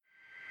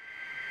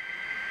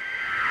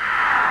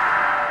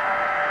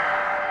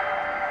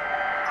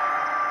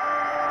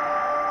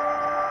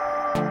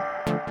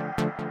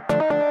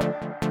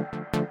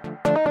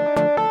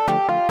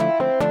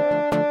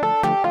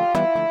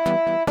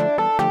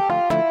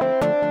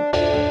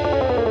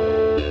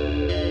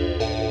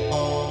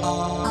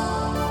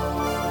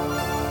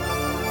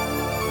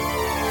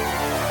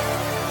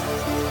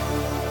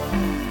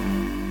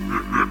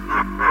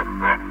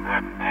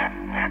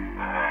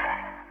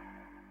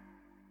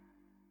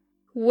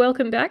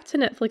Welcome back to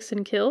Netflix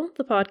and Kill,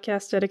 the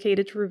podcast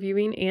dedicated to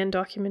reviewing and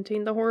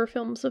documenting the horror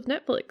films of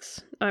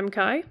Netflix. I'm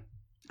Kai.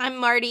 I'm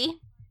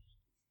Marty.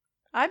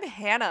 I'm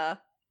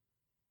Hannah.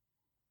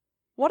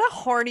 What a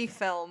horny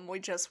film we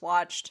just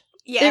watched.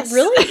 Yes. It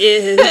really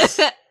is.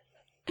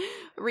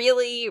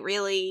 Really,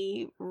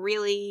 really,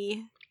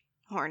 really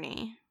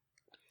horny.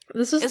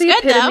 This is It's the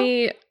good,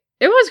 epitome.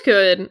 It was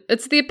good.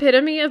 It's the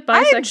epitome of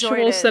I enjoyed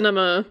bisexual it.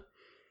 cinema.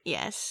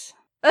 Yes.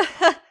 You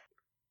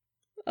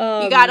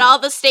You got all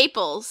the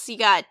staples. You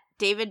got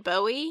David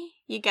Bowie.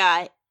 You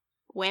got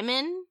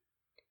women.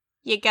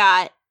 You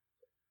got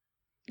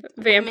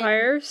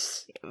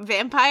vampires.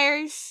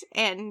 vampires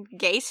and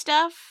gay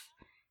stuff.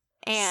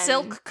 And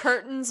Silk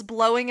curtains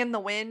blowing in the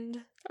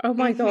wind. Oh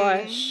my Mhm.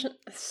 gosh,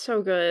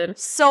 so good.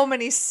 So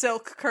many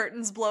silk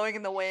curtains blowing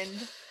in the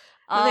wind.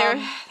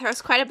 there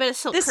was quite a bit of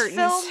silk this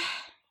curtains.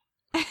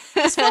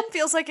 This film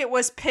feels like it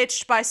was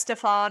pitched by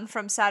Stefan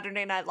from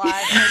Saturday Night Live.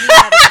 And I mean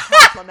that as a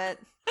compliment.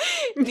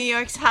 New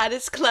York's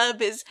hottest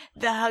club is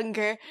The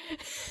Hunger.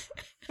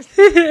 Got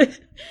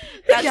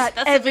That's the movie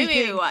we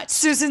everything. watched.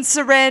 Susan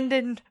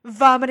Sarandon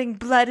vomiting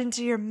blood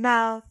into your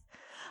mouth.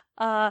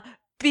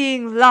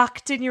 Being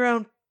locked in your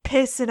own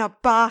piss in a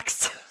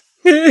box.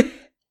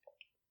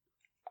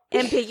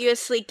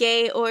 Ambiguously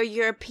gay or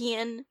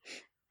European.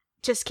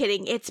 Just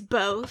kidding, it's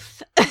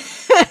both.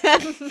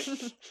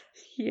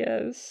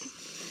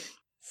 Yes.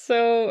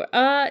 So,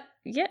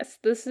 yes,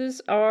 this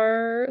is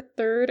our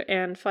third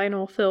and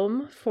final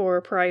film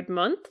for Pride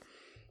Month.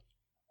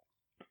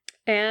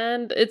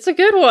 And it's a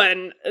good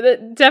one.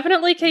 It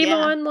definitely came Yeah.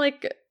 on,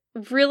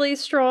 really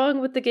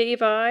strong with the gay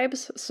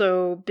vibes,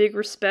 so big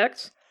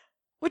respect.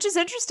 Which is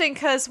interesting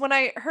because when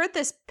I heard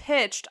this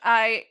pitched,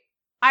 I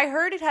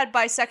heard it had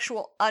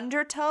bisexual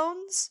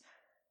undertones.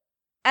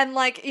 And,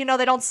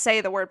 they don't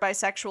say the word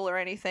bisexual or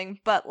anything,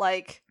 but,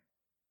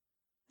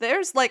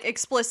 there's,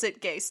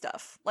 explicit gay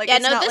stuff. Yeah,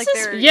 it's no, not this like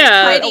is they're Yeah.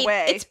 cut pretty,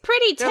 away. it's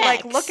pretty They're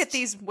text. look at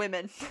these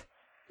women.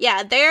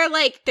 Yeah,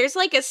 there's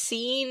a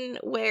scene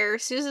where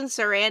Susan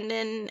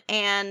Sarandon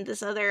and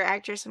this other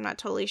actress, I'm not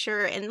totally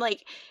sure, and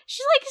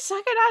she's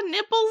sucking on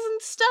nipples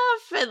and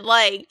stuff,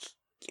 and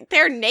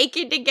they're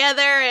naked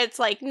together. It's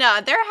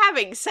no, they're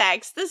having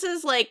sex. This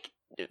is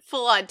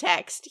full on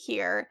text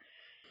here.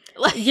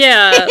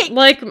 Yeah,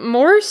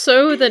 more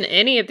so than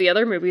any of the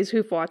other movies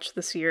we've watched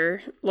this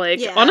year.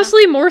 Yeah.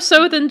 Honestly, more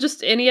so than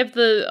just any of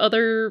the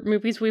other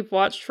movies we've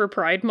watched for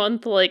Pride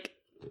Month,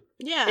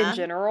 yeah. in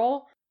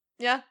general.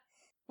 Yeah.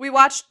 We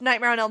watched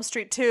Nightmare on Elm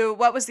Street 2.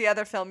 What was the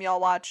other film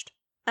y'all watched?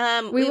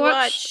 We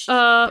watched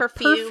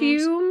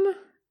Perfume.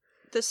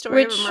 the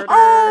story of which- a murder.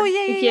 Oh,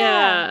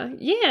 yeah.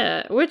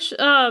 Yeah, which,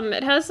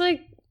 it has,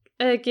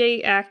 a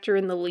gay actor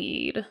in the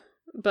lead.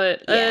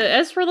 But, Yeah.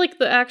 as for,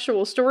 the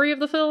actual story of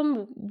the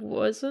film,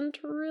 wasn't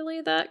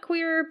really that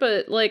queer,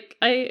 but,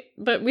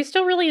 but we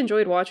still really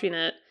enjoyed watching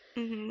it.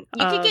 Mm-hmm. You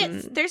could Um,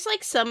 get there's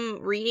some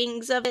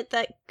readings of it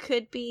that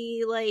could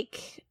be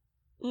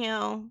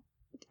you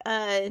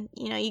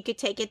could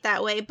take it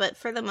that way, but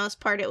for the most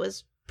part it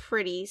was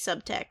pretty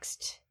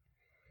subtext.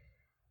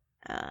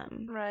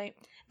 Right.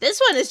 This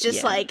one is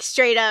just Yeah.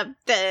 straight up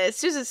the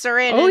Susan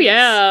Sarandon. Oh,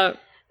 yeah.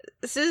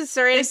 Susan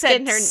They Sarandon's said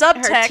getting her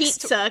subtext.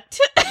 teeth sucked.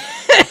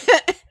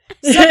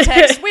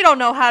 Subtext, we don't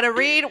know how to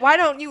read. Why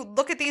don't you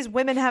look at these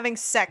women having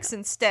sex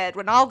instead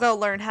when I'll go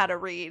learn how to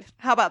read?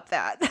 How about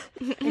that?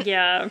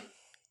 Yeah.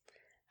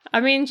 I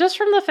mean, just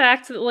from the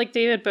fact that,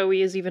 David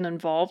Bowie is even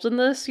involved in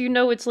this,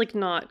 it's,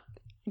 not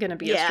gonna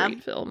be a Yeah.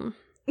 straight film.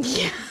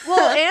 Yeah.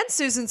 Well, and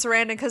Susan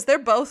Sarandon, because they're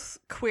both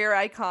queer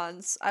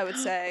icons, I would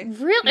say.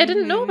 Really? I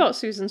didn't know Mhm. about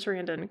Susan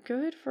Sarandon.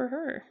 Good for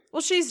her.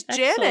 Well, she's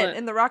Janet Excellent.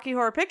 in the Rocky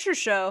Horror Picture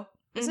Show,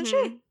 isn't she?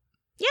 Mhm.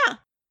 Yeah.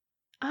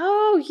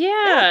 Oh,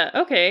 yeah.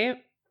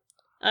 Okay.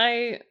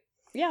 I'm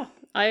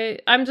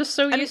just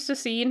so used to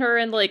seeing her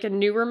in,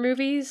 newer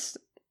movies,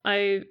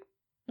 I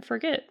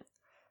forget.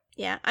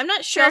 Yeah. I'm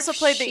not She sure. also if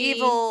played the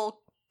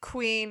evil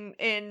queen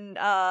in,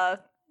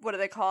 what do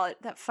they call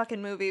it? That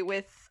fucking movie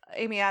with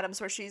Amy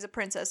Adams where she's a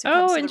princess who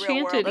comes Oh, to the real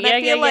Enchanted. world. And Yeah,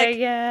 I feel like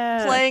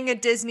yeah. playing a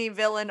Disney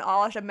villain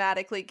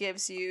automatically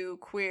gives you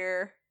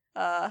queer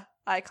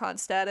icon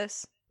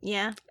status.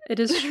 Yeah. It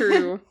is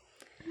true.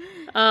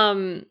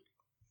 So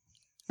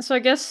I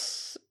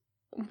guess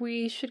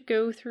we should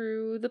go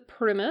through the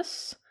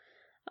premise.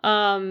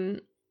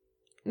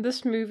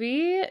 This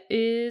movie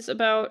is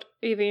about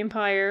a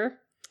vampire,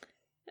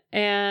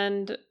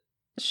 and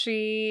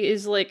she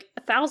is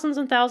thousands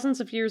and thousands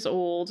of years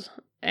old,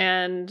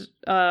 and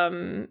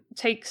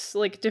takes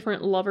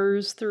different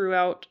lovers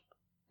throughout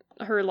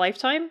her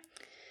lifetime.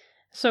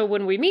 So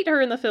when we meet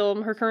her in the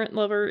film, her current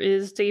lover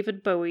is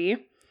David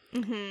Bowie.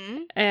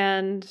 Mm-hmm.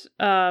 And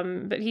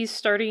but he's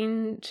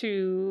starting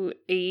to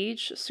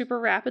age super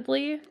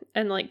rapidly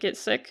and get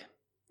sick,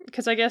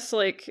 because I guess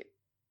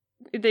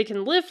they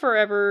can live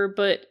forever,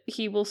 but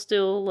he will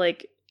still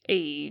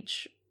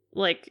age,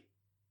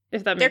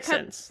 if that makes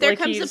sense. There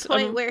comes he's, a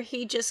point where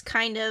he just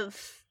kind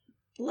of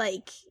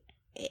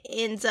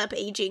ends up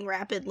aging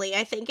rapidly.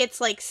 I think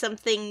it's like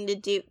something to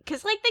do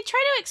because like they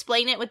try to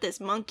explain it with this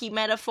monkey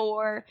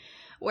metaphor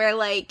where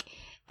like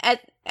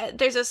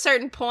there's a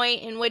certain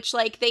point in which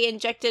like they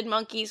injected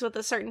monkeys with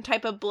a certain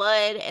type of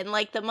blood and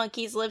like the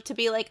monkeys lived to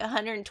be like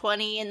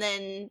 120 and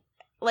then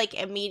like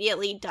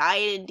immediately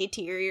died and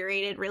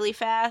deteriorated really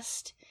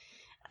fast.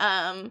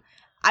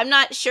 I'm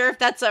not sure if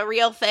that's a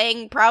real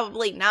thing,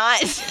 probably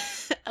not.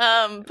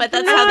 But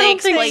that's how they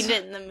explained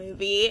it in the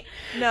movie.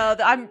 No,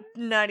 I'm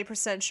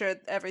 90% sure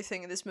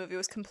everything in this movie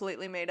was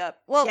completely made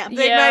up. Well,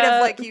 they might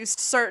have like used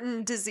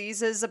certain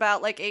diseases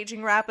about like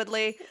aging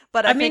rapidly,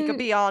 but I think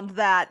beyond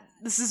that,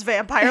 this is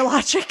vampire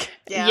logic.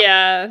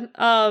 Yeah,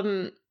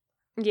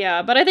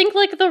 but I think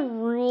like the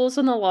rules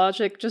and the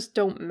logic just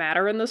don't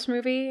matter in this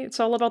movie.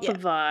 It's all about the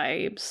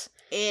vibes.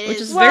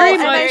 Which is very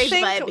much a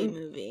vibey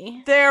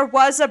movie. There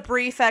was a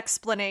brief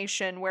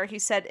explanation where he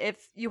said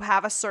if you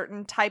have a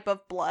certain type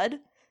of blood,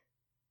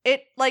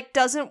 it like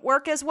doesn't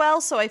work as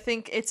well. So I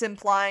think it's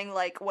implying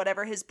like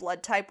whatever his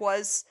blood type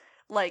was,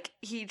 like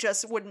he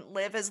just wouldn't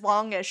live as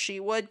long as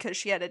she would because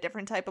she had a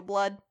different type of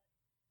blood.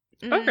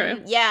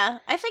 Okay. Yeah,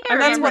 I think I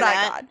remember that's what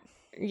that. I got.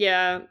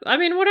 Yeah, I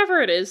mean,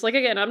 whatever it is. Like,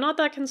 again, I'm not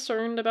that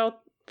concerned about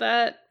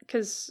that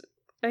because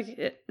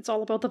it's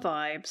all about the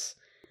vibes.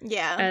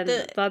 Yeah, and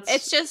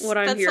that's just what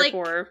I'm here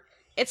for.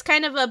 It's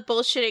kind of a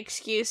bullshit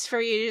excuse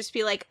for you to just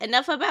be like,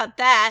 enough about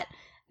that.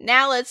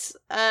 Now let's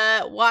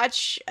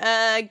watch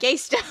gay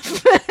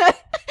stuff.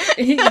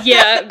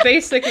 Yeah,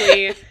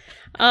 basically.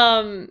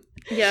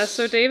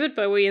 So David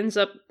Bowie ends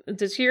up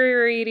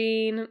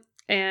deteriorating,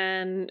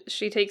 and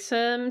she takes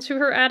him to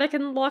her attic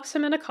and locks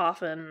him in a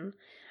coffin,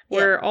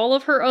 where all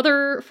of her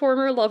other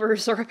former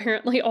lovers are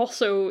apparently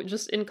also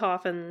just in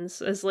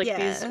coffins as like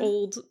these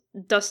old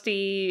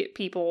dusty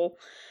people,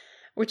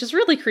 which is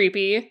really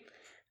creepy.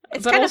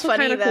 It's kind of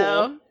funny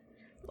though. Cool.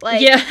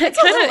 Like, it's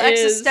a little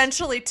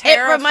existentially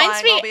terrifying. It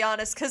reminds me, I'll be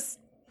honest, because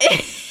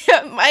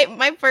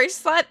my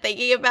first thought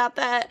thinking about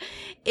that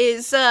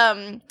is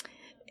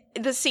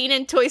the scene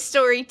in Toy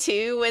Story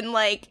 2 when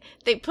like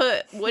they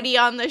put Woody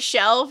on the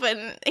shelf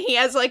and he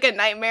has like a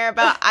nightmare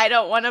about I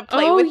don't want to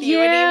play with you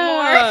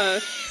anymore.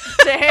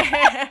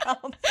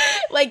 Damn.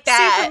 Like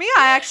that. See, for me,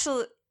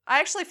 I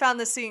actually found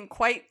this scene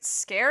quite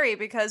scary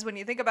because when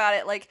you think about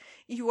it, like,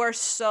 you are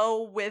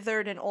so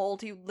withered and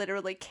old, you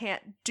literally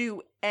can't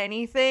do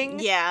anything.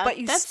 Yeah. But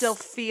you still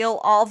feel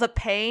all the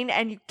pain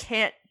and you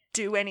can't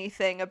do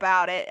anything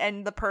about it.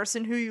 And the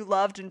person who you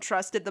loved and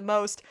trusted the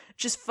most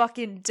just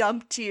fucking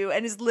dumped you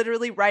and is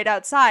literally right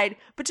outside,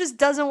 but just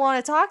doesn't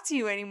want to talk to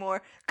you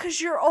anymore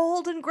because you're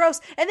old and gross.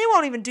 And they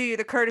won't even do you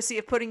the courtesy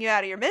of putting you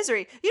out of your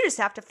misery. You just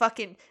have to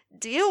fucking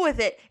deal with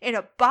it in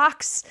a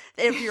box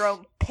of your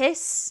own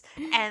piss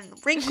and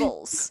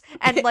wrinkles.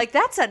 And like,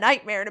 that's a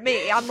nightmare to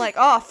me. I'm like,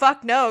 oh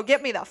fuck no,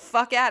 get me the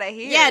fuck out of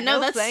here. Yeah, no,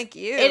 that's thank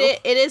you.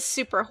 It is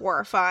super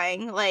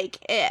horrifying. Like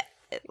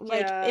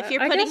if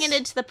you're putting it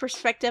into the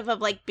perspective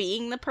of like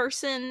being the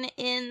person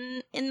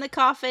in the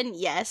coffin,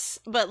 yes,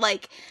 but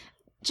like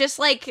just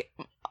like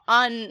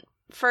on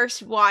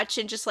first watch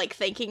and just like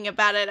thinking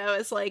about it, I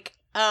was like,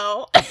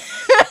 oh.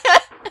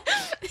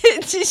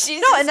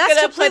 And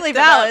that's completely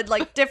valid.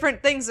 Like,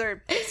 different things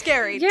are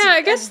scary.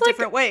 I guess in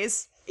different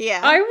ways.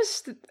 Yeah,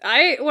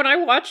 when I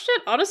watched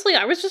it, honestly,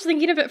 I was just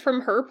thinking of it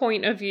from her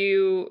point of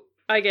view,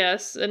 I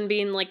guess, and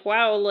being like,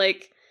 wow,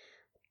 like,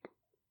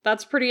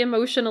 that's pretty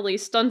emotionally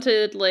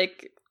stunted.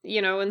 Like,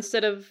 you know,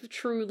 instead of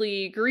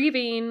truly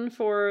grieving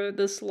for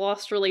this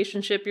lost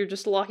relationship, you're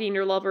just locking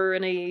your lover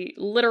in a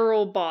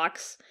literal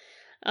box.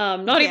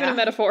 Not even a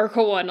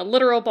metaphorical one, a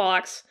literal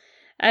box.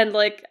 And,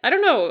 like, I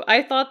don't know,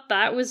 I thought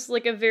that was,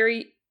 like, a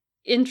very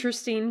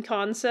interesting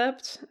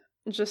concept.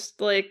 Just,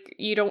 like,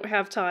 you don't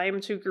have time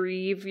to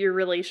grieve your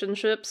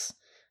relationships,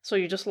 so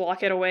you just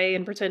lock it away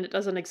and pretend it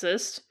doesn't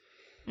exist.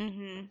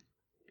 Mm-hmm.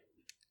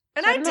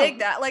 And I dig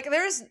that. Like,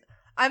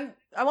 I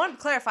want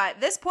to clarify, at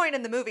this point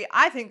in the movie,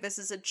 I think this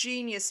is a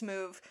genius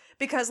move,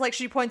 because, like,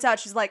 she points out,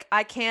 she's like,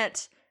 I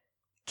can't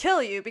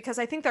kill you, because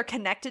I think they're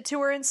connected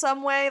to her in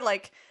some way,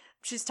 like,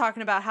 she's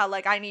talking about how,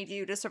 like, I need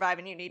you to survive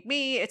and you need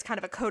me. It's kind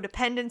of a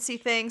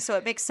codependency thing, so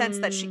it makes sense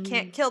that she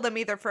can't kill them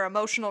either for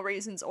emotional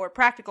reasons or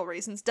practical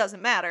reasons,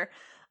 doesn't matter.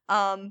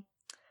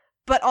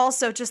 But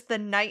also just the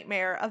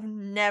nightmare of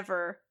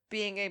never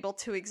being able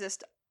to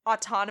exist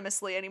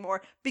autonomously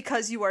anymore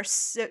because you are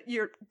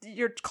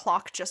your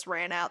clock just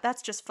ran out.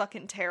 That's just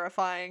fucking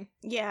terrifying.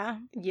 Yeah.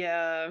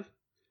 Yeah.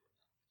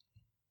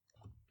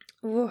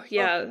 Ooh,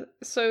 yeah. Oh.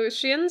 So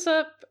she ends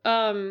up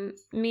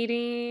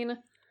meeting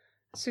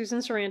Susan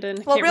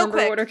Sarandon. Well, real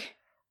quick,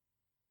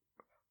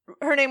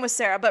 her name was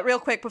Sarah, but real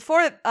quick,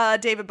 before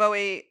David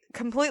Bowie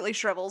completely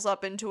shrivels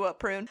up into a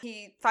prune,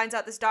 he finds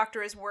out this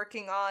doctor is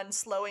working on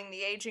slowing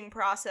the aging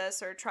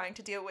process or trying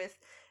to deal with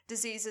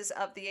diseases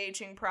of the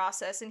aging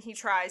process, and he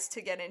tries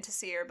to get in to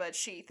see her, but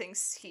she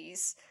thinks she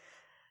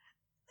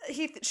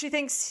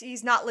thinks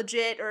he's not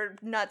legit or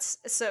nuts,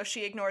 so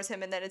she ignores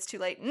him, and then it's too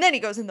late, and then he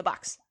goes in the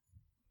box.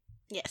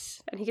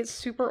 Yes. And he gets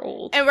super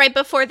old. And right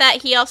before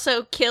that, he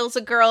also kills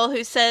a girl who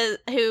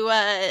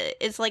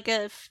is like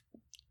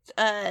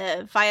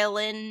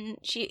violin.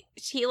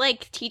 He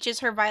like teaches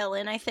her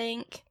violin, I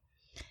think.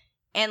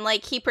 And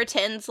like he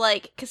pretends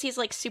like, because he's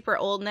like super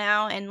old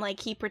now, and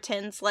like he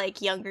pretends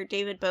like younger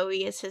David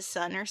Bowie is his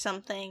son or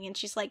something. And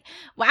she's like,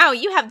 "Wow,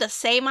 you have the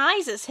same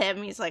eyes as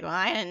him." He's like, "Well,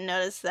 I didn't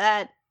notice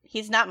that.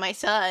 He's not my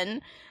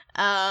son."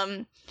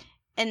 And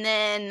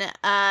then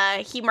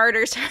he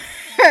murders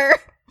her.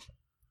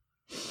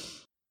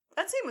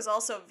 That scene was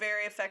also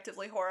very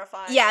effectively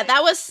horrifying. Yeah, like,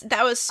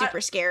 that was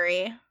super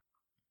scary.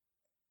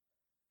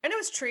 And it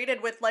was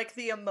treated with like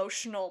the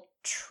emotional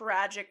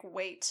tragic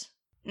weight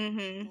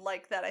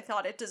like that I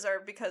thought it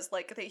deserved, because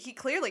like he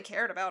clearly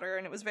cared about her,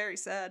 and it was very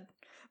sad.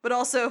 But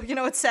also, you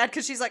know, it's sad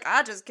because she's like,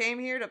 "I just came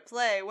here to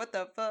play. What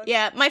the fuck?"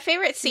 Yeah, my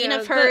favorite scene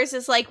of hers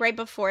is like right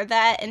before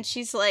that, and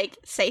she's like,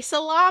 "Say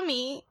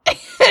salami."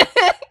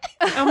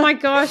 Oh my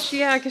gosh,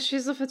 yeah, because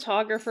she's a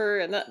photographer,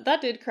 and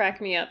that did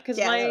crack me up, because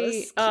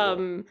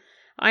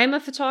I'm a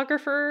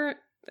photographer,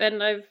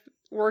 and I've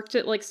worked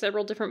at like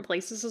several different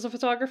places as a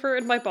photographer,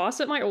 and my boss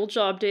at my old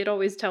job did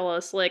always tell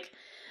us, like,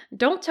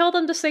 don't tell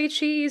them to say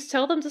cheese,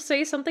 tell them to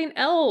say something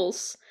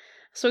else.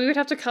 So we would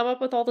have to come up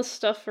with all this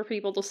stuff for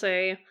people to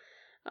say.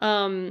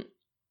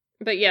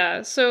 But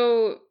yeah,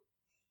 so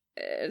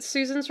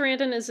Susan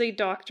Sarandon is a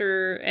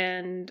doctor,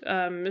 and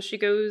she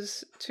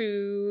goes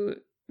to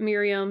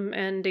Miriam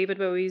and David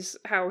Bowie's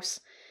house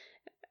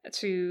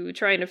to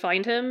try to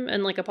find him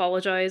and like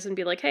apologize and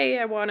be like, "Hey,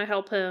 I want to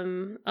help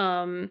him."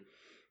 And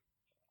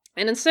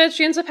instead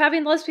she ends up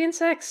having lesbian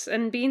sex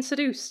and being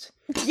seduced.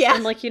 Yeah.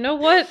 And like, you know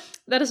what?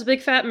 That is a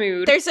big fat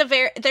mood. There's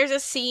a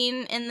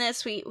scene in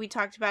this, we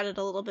talked about it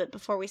a little bit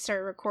before we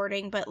started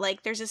recording, but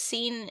like there's a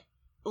scene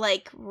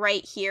like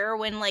right here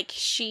when like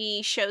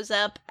she shows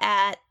up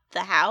at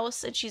the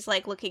house and she's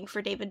like looking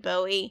for David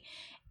Bowie,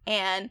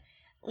 and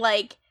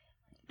like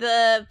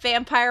the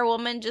vampire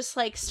woman just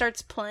like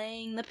starts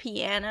playing the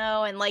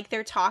piano, and like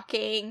they're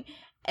talking,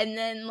 and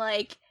then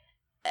like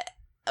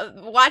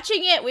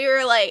watching it, we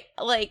were like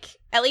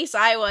at least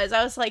I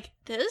was like,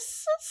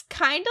 this is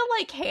kind of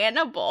like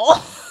Hannibal.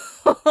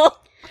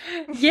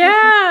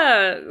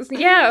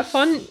 yeah,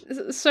 fun.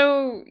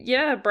 So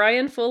yeah,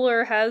 Brian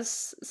Fuller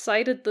has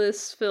cited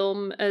this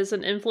film as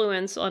an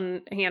influence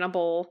on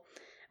Hannibal,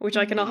 which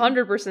I can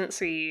 100%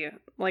 see.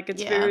 Like,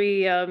 it's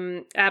very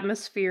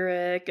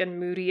atmospheric and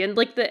moody, and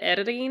like the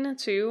editing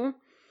too.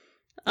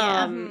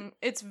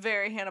 It's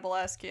very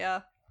Hannibal-esque.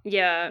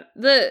 Yeah,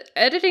 the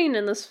editing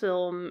in this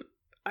film,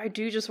 I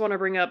do just want to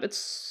bring up, it's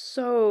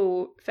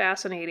so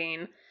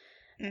fascinating.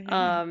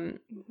 Because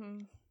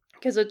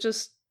it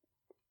just,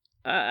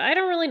 I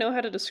don't really know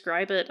how to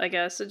describe it, I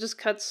guess. It just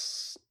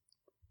cuts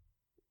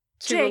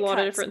to a lot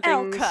of different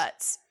things. L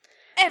cuts.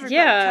 Everybody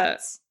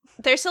cuts.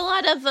 There's a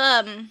lot of,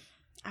 I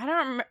don't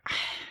remember,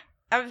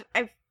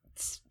 I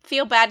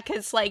feel bad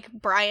because, like,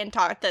 Brian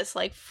taught this,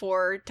 like,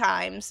 4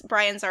 times.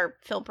 Brian's our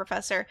film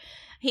professor.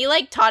 He,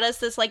 like, taught us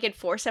this, like, in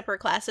 4 separate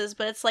classes,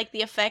 but it's, like,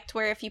 the effect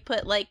where if you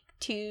put, like,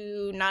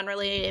 2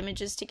 non-related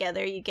images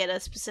together, you get a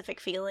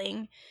specific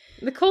feeling.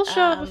 The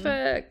Kuleshov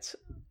effect.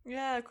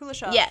 Yeah,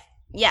 Kuleshov.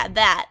 Yeah,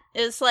 that.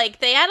 It's, like,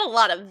 they had a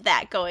lot of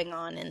that going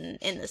on in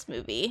this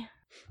movie.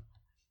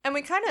 And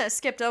we kind of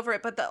skipped over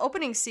it, but the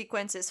opening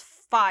sequence is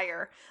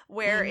fire,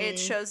 where it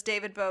shows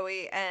David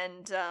Bowie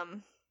and,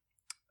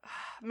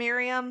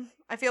 Miriam.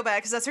 I feel bad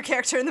because that's her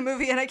character in the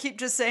movie, and I keep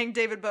just saying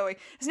David Bowie.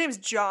 His name is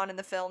John in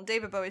the film.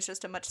 David Bowie's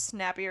just a much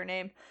snappier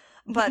name.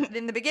 But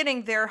in the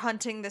beginning, they're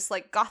hunting this,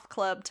 like, goth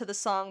club to the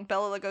song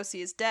Bela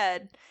Lugosi is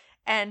Dead,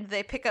 and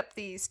they pick up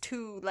these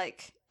 2,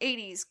 like,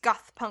 80s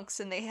goth punks,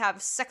 and they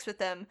have sex with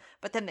them,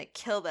 but then they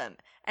kill them.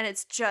 And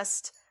it's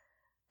just...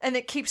 And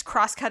it keeps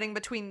cross-cutting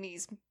between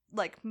these,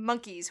 like,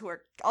 monkeys who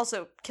are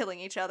also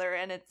killing each other,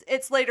 and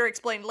it's later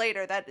explained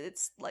later that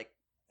it's, like,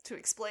 to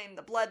explain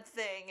the blood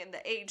thing and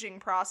the aging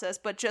process,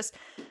 but just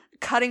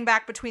cutting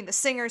back between the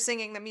singer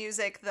singing the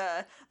music,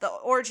 the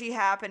orgy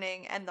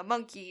happening, and the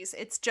monkeys.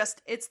 It's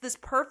this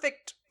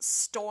perfect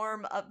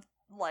storm of,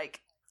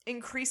 like,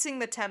 increasing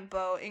the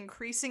tempo,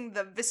 increasing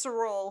the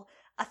visceral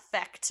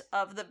effect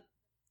of the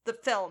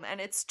film, and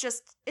it's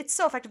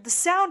so effective. The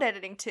sound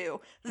editing,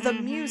 too. The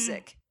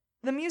music.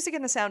 The music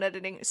and the sound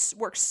editing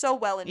work so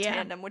well in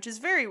tandem, which is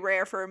very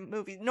rare for a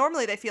movie.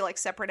 Normally they feel like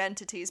separate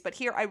entities, but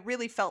here I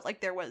really felt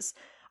like there was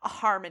a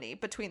harmony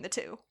between the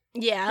two.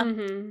 Yeah.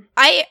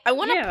 I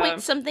want to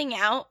point something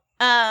out.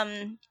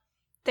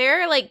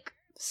 There are, like,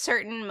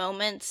 certain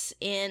moments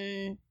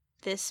in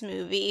this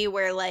movie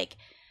where, like,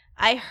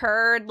 I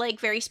heard, like,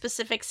 very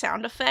specific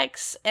sound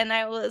effects, and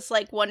I was,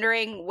 like,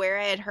 wondering where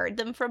I had heard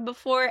them from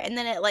before, and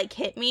then it, like,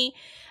 hit me.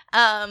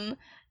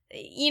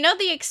 You know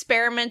the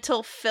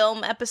experimental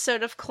film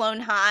episode of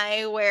Clone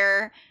High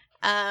where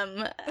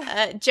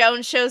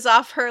Joan shows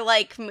off her,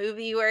 like,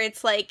 movie where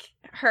it's, like,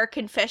 her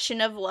confession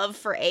of love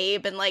for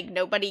Abe and, like,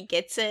 nobody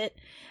gets it?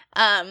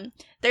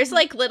 There's,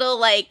 like, little,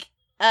 like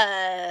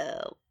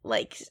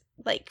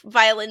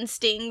violin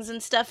stings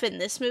and stuff in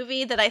this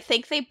movie that I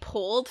think they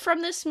pulled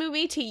from this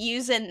movie to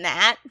use in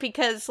that,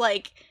 because,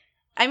 like,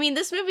 I mean,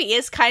 this movie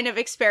is kind of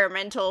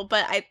experimental,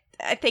 but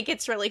I think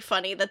it's really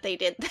funny that they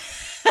did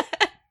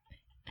that.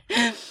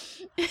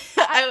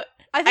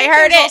 I think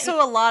heard there's it.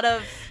 also a lot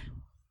of...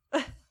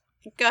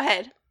 Go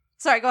ahead.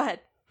 Sorry, go ahead.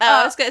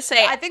 I was gonna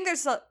say. I think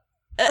there's a...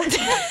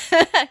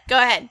 Go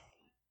ahead.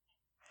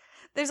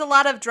 There's a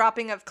lot of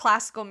dropping of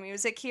classical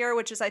music here,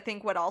 which is, I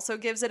think, what also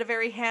gives it a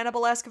very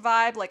Hannibal-esque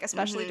vibe, like,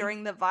 especially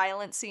during the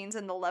violent scenes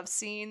and the love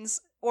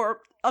scenes, or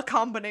a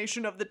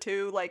combination of the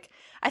two. Like,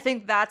 I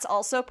think that's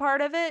also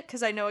part of it,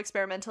 because I know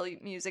experimental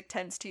music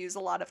tends to use a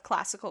lot of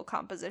classical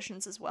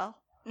compositions as well.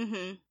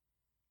 Mm-hmm.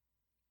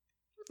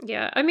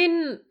 Yeah, I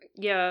mean,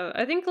 yeah,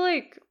 I think,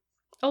 like,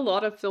 a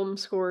lot of film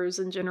scores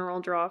in general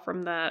draw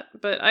from that,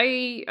 but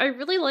I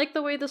really like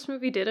the way this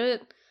movie did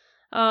it.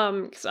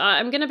 Because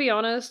I'm gonna be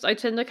honest, I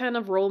tend to kind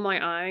of roll my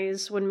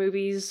eyes when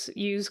movies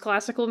use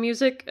classical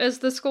music as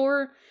the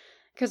score,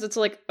 because it's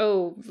like,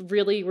 oh,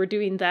 really, we're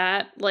doing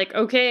that? Like,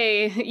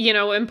 okay,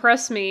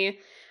 impress me.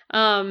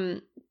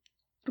 But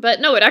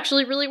no, it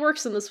actually really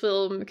works in this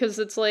film, because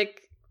it's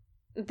like,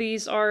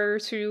 these are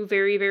two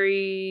very,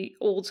 very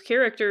old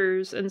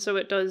characters, and so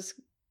it does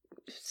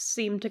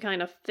seem to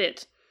kind of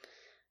fit.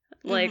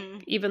 Like,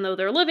 even though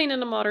they're living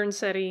in a modern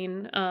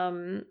setting,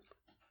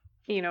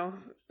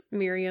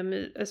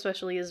 Miriam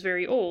especially is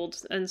very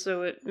old, and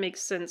so it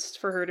makes sense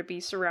for her to be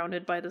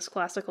surrounded by this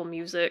classical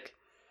music.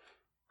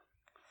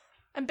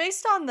 And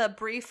based on the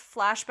brief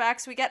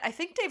flashbacks we get, I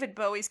think David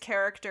Bowie's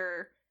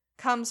character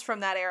comes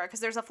from that era, because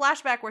there's a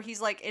flashback where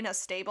he's, like, in a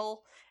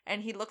stable,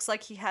 and he looks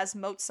like he has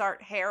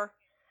Mozart hair,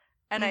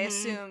 and I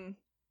assume...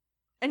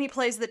 And he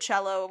plays the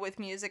cello with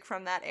music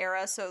from that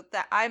era, so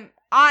that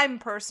I'm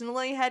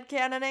personally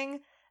headcanoning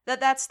that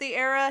that's the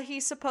era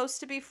he's supposed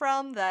to be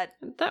from. That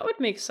would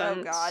make sense.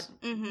 Oh god,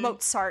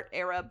 Mozart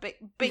era,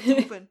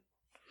 Beethoven.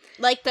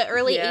 Like the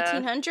early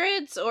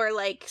 1800s or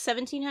like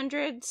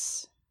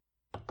 1700s?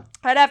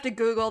 I'd have to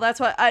Google.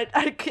 That's what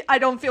I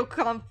don't feel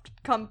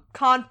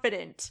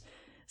confident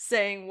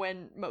saying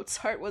when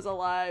Mozart was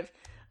alive.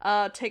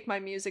 Take my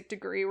music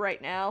degree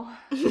right now.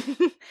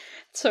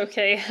 It's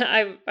okay.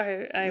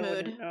 I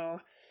wouldn't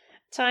know.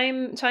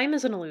 Time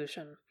is an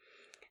illusion.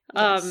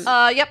 Yes.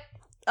 Yep.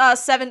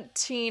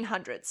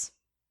 1700s.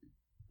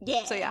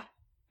 Yeah. So yeah.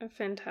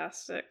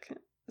 Fantastic.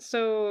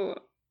 So,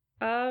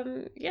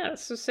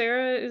 so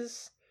Sarah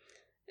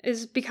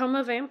is become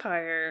a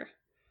vampire,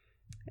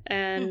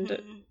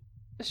 and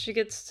she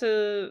gets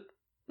to,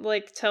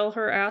 like, tell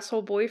her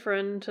asshole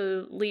boyfriend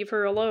to leave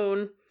her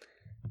alone.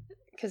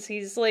 Because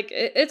he's, like,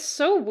 it's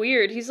so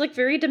weird. He's, like,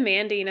 very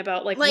demanding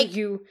about, like well,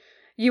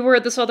 you were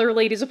at this other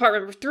lady's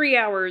apartment for 3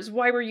 hours.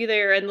 Why were you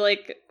there? And,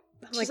 like...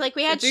 She's like,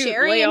 we had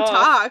Sherry and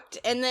talked.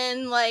 And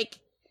then, like...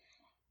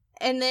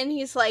 And then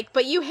he's like,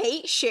 but you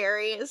hate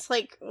Sherry. It's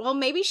like, well,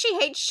 maybe she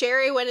hates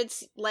Sherry when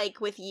it's, like,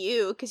 with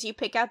you. Because you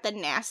pick out the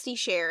nasty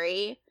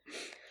Sherry.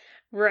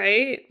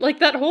 Right? Like,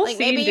 that whole like,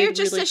 scene maybe you're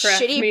just really a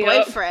shitty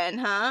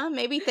boyfriend, huh?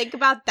 Maybe think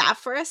about that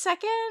for a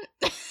second.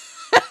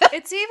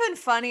 It's even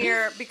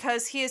funnier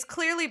because he is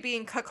clearly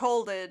being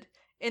cuckolded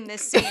in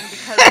this scene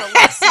because the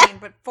last scene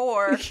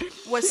before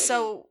was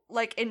so,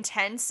 like,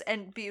 intense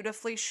and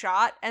beautifully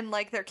shot, and,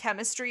 like, their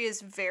chemistry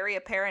is very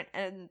apparent,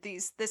 and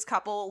this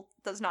couple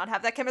does not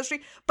have that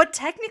chemistry. But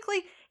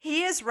technically,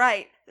 he is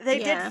right. They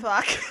did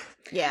fuck.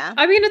 Yeah.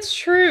 I mean, it's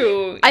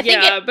true. I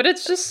think but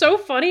it's just so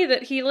funny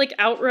that he, like,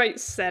 outright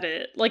said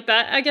it. Like,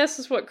 that, I guess,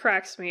 is what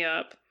cracks me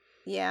up.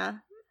 Yeah.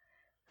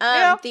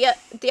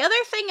 The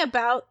other thing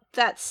about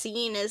that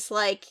scene is,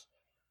 like,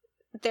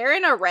 they're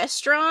in a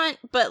restaurant,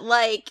 but,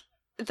 like,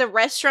 the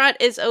restaurant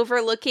is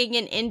overlooking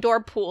an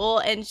indoor pool,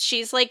 and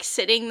she's, like,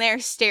 sitting there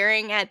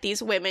staring at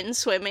these women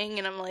swimming,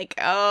 and I'm like,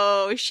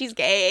 oh, she's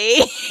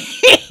gay.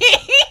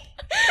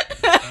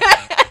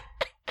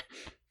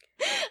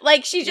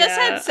 Like, she just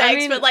had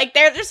sex, but, like,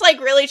 they're just, like,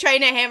 really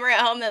trying to hammer it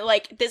home that,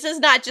 like, this is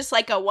not just,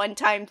 like, a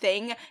one-time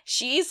thing.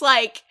 She's,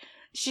 like,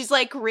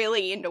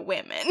 really into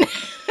women.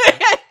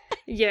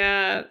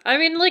 Yeah, I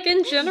mean, like,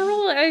 in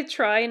general, I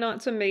try not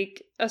to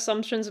make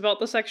assumptions about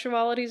the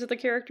sexualities of the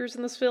characters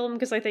in this film,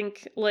 because I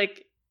think,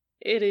 like,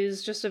 it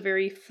is just a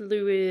very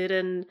fluid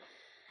and,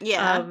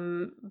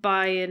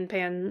 bi and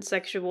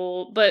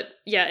pansexual, but,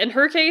 yeah, in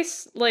her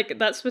case, like,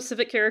 that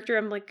specific character,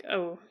 I'm like,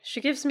 oh, she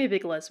gives me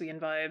big lesbian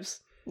vibes.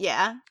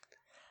 Yeah.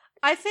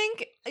 I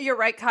think you're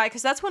right, Kai,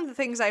 because that's one of the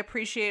things I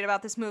appreciate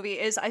about this movie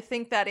is I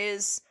think that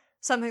is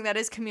something that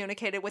is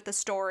communicated with the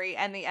story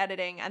and the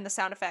editing and the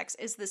sound effects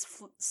is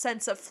this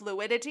sense of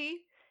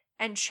fluidity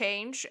and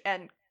change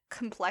and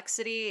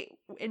complexity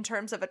in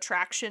terms of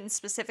attraction,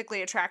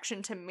 specifically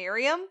attraction to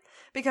Miriam,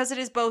 because it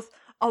is both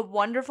a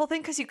wonderful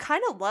thing, because you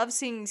kind of love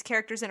seeing these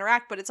characters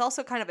interact, but it's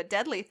also kind of a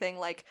deadly thing.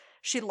 Like,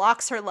 she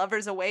locks her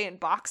lovers away in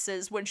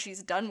boxes when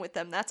she's done with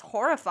them. That's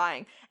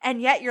horrifying.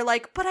 And yet you're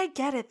like, but I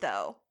get it,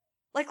 though.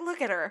 Like, look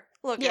at her.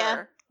 Look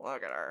at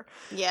her.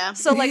 Yeah.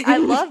 So, like, I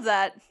love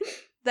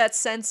that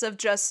sense of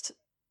just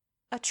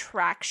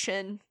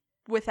attraction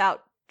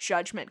without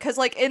judgment. Because,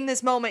 like, in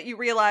this moment, you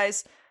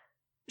realize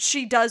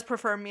she does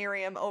prefer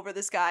Miriam over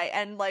this guy.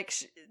 And, like,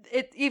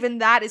 even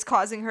that is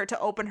causing her to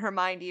open her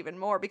mind even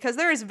more. Because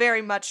there is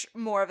very much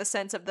more of a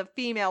sense of the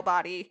female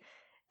body,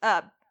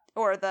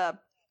 or the,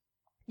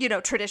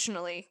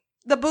 traditionally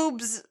the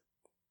boobs.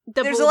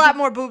 There's a lot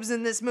more boobs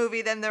in this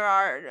movie than there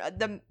are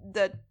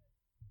the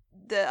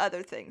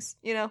other things.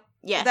 You know?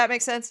 Yeah. If that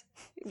makes sense.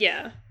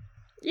 Yeah.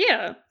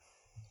 Yeah.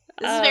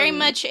 This is very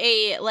much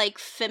a, like,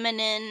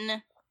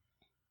 feminine,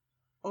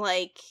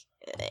 like,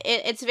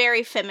 it's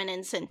very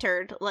feminine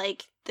centered.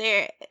 Like,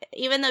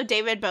 even though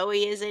David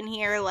Bowie is in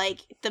here, like,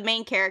 the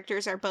main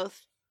characters are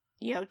both,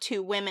 you know,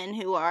 two women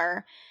who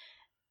are,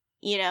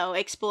 you know,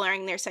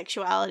 exploring their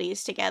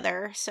sexualities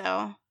together.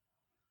 So,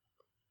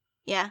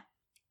 yeah.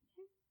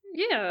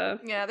 Yeah.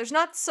 Yeah, there's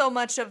not so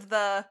much of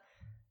the,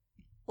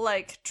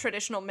 like,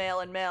 traditional male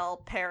and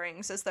male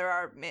pairings as there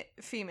are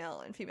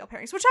female and female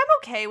pairings, which I'm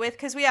okay with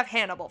because we have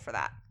Hannibal for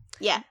that.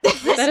 Yeah.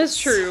 That is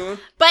true.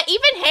 But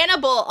even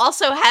Hannibal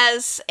also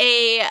has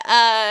a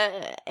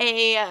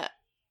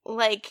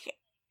like,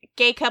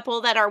 gay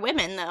couple that are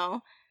women,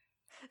 though.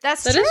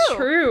 That is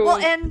true. Well,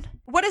 and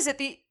what is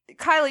it?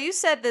 Kylie, you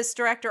said this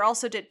director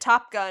also did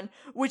Top Gun,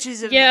 which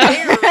is a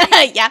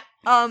very yeah.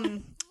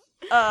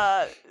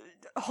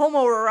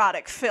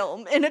 Homoerotic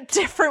film in a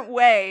different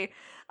way.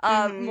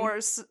 More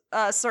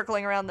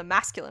circling around the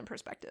masculine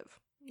perspective.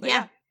 But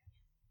yeah.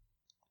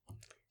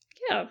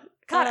 Yeah.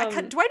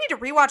 God, do I need to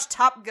rewatch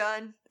Top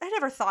Gun? I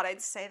never thought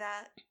I'd say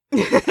that.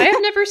 I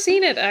have never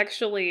seen it,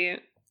 actually.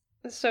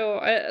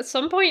 So at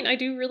some point, I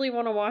do really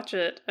want to watch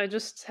it. I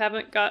just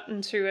haven't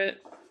gotten to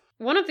it.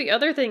 One of the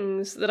other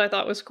things that I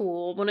thought was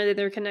cool, one of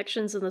their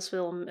connections in this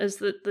film, is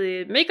that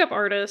the makeup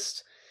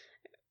artist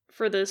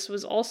for this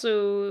was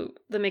also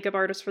the makeup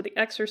artist for The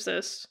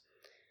Exorcist.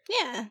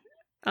 Yeah.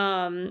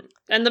 And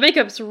the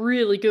makeup's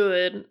really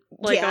good.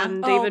 Like, on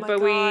David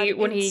Bowie, God,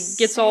 when he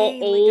gets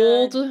all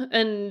old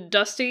and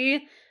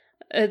dusty.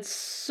 It's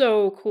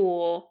so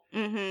cool.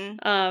 Mm-hmm.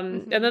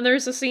 And then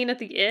there's a scene at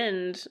the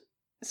end.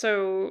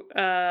 So,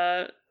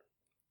 yeah,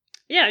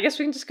 I guess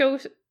we can just go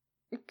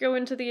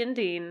into the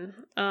ending.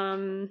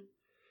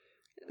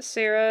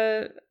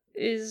 Sarah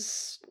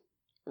is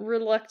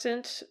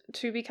reluctant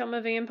to become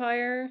a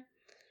vampire.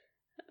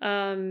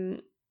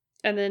 And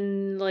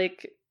then,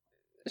 like,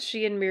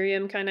 she and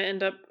Miriam kind of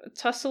end up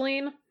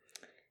tussling.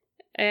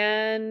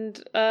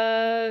 And,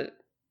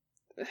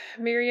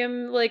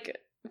 Miriam, like,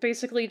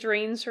 basically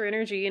drains her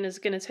energy and is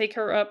gonna take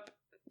her up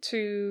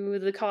to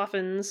the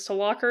coffins to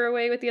lock her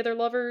away with the other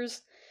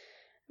lovers.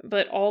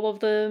 But all of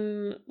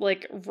them,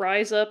 like,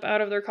 rise up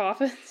out of their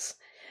coffins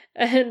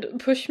and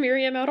push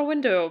Miriam out a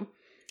window.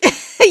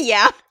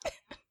 Yeah.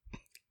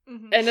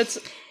 And it's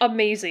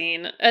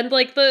amazing. And,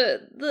 like,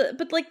 but,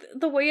 like,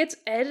 the way it's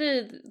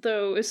edited,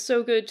 though, is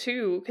so good,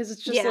 too. Because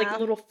it's just, like,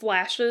 little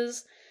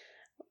flashes.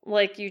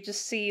 Like, you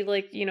just see,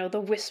 like, you know, the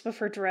wisp of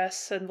her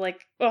dress. And,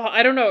 like, oh,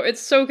 I don't know.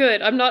 It's so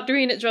good. I'm not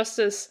doing it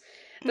justice.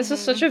 This is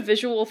such a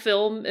visual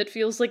film. It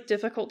feels, like,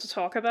 difficult to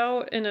talk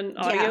about in an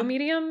audio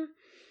medium.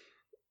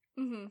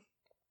 Mm-hmm.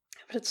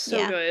 But it's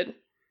so good.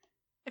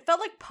 It felt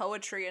like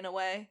poetry in a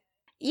way.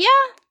 Yeah.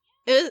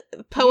 It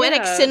was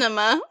poetic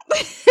cinema.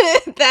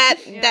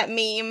 that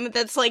meme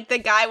that's like the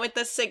guy with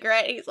the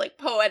cigarette. He's like,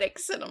 poetic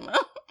cinema.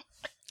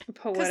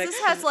 Because this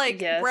has like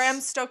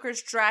Bram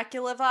Stoker's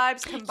Dracula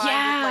vibes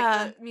combined with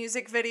like the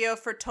music video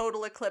for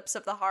Total Eclipse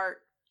of the Heart.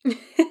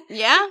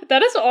 Yeah.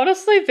 That is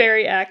honestly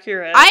very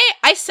accurate.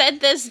 I said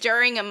this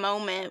during a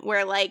moment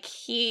where like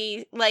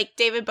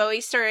David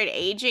Bowie started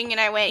aging and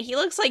I went, he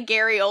looks like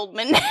Gary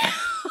Oldman now.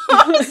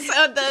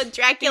 So the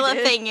Dracula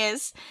thing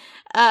is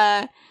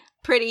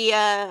pretty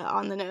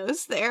on the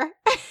nose there.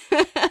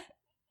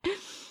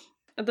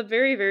 At the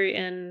very, very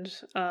end,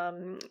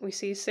 we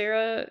see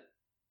Sarah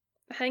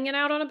hanging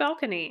out on a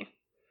balcony.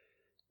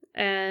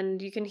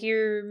 And you can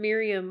hear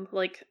Miriam,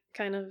 like,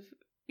 kind of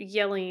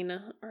yelling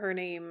her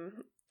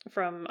name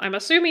from, I'm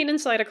assuming,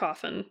 inside a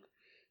coffin.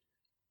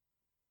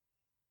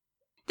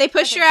 They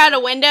pushed her out a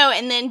window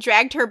and then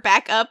dragged her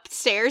back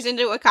upstairs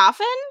into a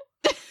coffin?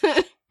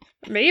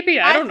 Maybe,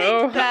 I don't know.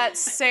 I think that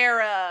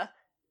Sarah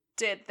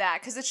did that,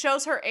 because it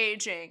shows her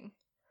aging.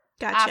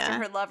 Gotcha. After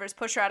her lovers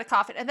push her out of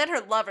coffin, and then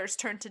her lovers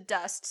turn to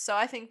dust, so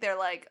I think they're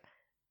like,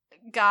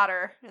 got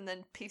her, and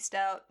then pieced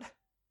out.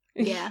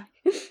 Yeah.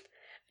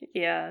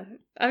 Yeah.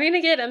 I mean,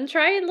 again, I'm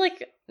trying,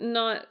 like,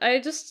 not...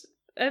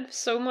 I'm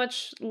so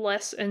much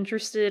less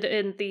interested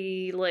in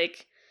the,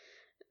 like,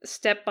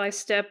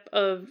 step-by-step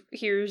of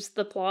here's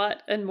the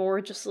plot, and more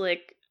just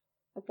like,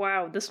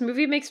 wow, this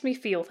movie makes me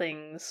feel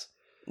things.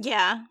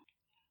 Yeah.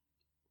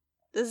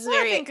 This is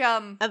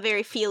a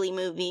very feely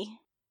movie.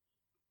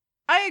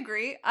 I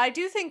agree. I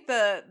do think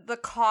the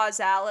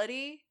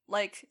causality,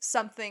 like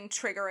something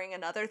triggering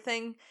another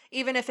thing,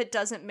 even if it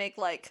doesn't make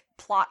like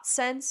plot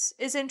sense,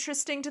 is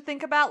interesting to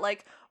think about.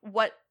 Like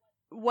what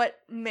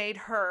made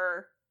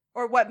her,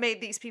 or what made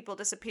these people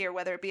disappear,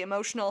 whether it be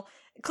emotional.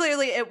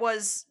 Clearly it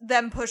was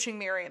them pushing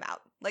Miriam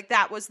out. Like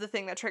that was the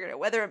thing that triggered it.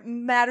 Whether it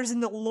matters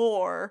in the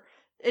lore,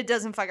 it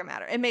doesn't fucking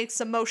matter. It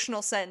makes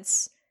emotional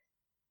sense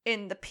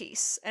in the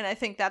piece, and I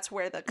think that's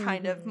where the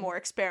kind of more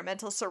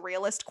experimental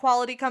surrealist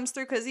quality comes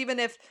through, because even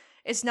if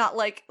it's not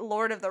like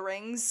Lord of the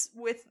Rings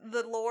with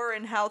the lore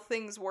and how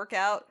things work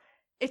out,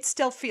 it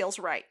still feels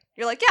right.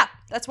 You're like, yeah,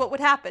 that's what would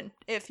happen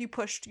if you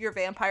pushed your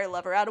vampire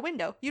lover out a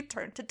window. You'd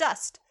turn to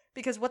dust.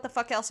 Because what the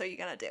fuck else are you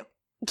gonna do?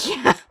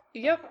 Yeah.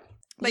 Yep.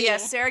 But yeah,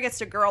 Sarah gets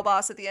to girl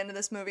boss at the end of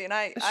this movie, and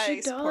I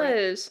She support it.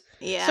 does.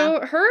 Yeah. So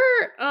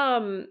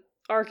her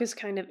arc is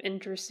kind of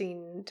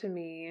interesting to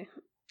me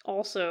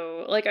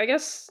also. Like, I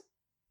guess,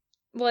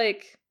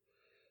 like,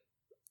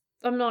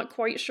 I'm not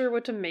quite sure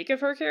what to make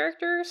of her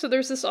character. So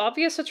there's this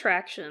obvious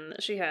attraction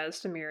that she has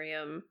to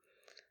Miriam.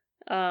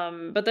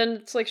 But then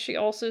it's like she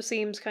also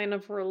seems kind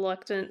of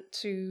reluctant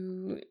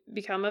to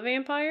become a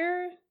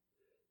vampire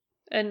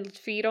and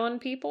feed on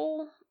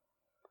people.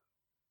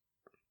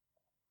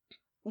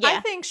 Yeah.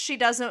 I think she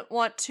doesn't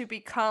want to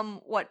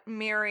become what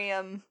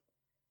Miriam...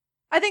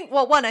 I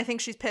think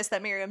she's pissed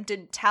that Miriam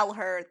didn't tell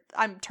her,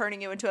 I'm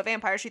turning you into a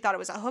vampire. She thought it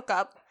was a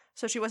hookup,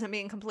 so she wasn't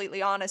being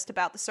completely honest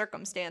about the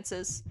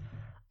circumstances.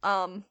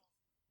 But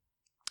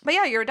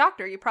yeah, you're a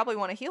doctor. You probably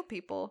want to heal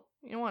people.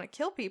 You don't want to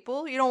kill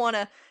people. You don't want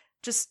to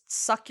just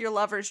suck your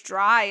lovers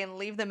dry and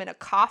leave them in a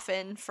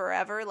coffin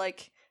forever.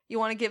 Like, you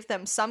want to give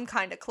them some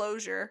kind of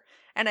closure.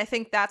 And I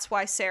think that's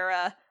why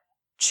Sarah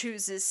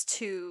chooses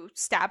to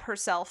stab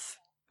herself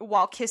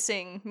while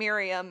kissing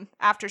Miriam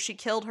after she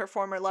killed her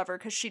former lover,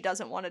 because she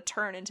doesn't want to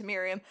turn into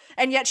Miriam.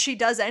 And yet she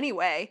does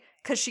anyway,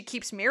 because she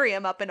keeps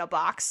Miriam up in a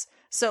box.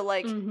 So,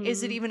 like,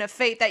 is it even a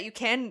fate that you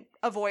can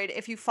avoid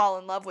if you fall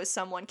in love with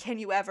someone? Can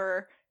you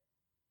ever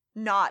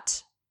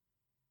not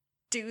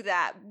do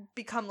that?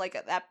 Become like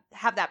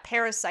have that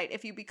parasite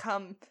if you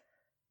become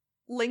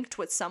linked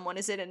with someone?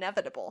 Is it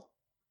inevitable?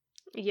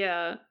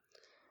 Yeah.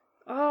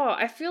 Oh,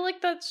 I feel like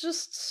that's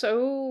just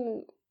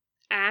so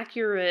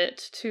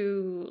accurate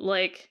to,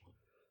 like,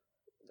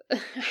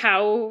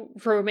 how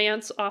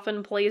romance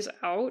often plays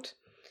out.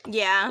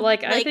 Yeah.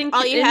 Like, I think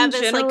all you in have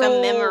is like a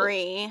general-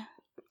 memory.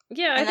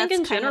 Yeah, I And think in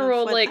that's kind of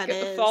general, what like, that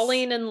is.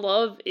 falling in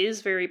love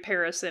is very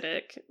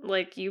parasitic.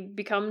 Like, you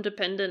become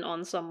dependent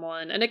on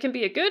someone, and it can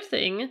be a good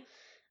thing.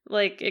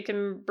 Like, it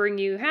can bring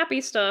you happy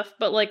stuff,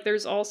 but, like,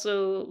 there's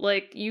also,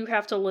 like, you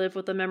have to live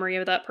with the memory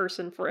of that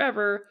person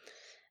forever,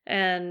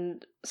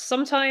 and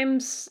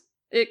sometimes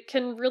it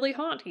can really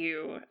haunt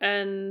you.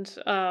 And,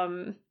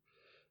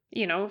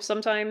 you know,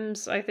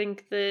 sometimes I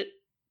think that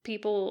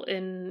people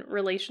in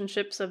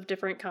relationships of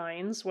different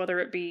kinds, whether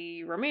it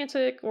be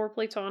romantic or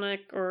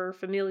platonic or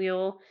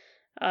familial,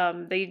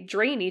 they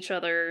drain each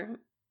other.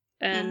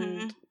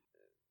 And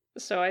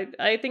so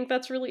I think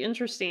that's really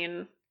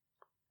interesting.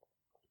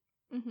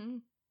 Mm-hmm.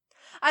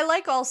 I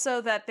like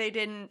also that they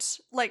didn't,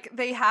 like,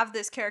 they have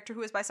this character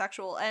who is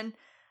bisexual, and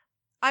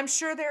I'm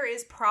sure there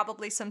is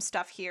probably some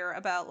stuff here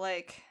about,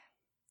 like,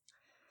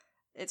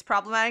 it's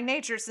problematic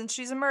nature since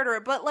she's a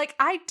murderer, but, like,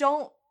 I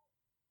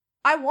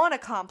want a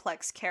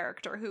complex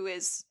character who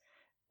is,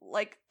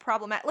 like,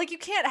 problematic. Like, you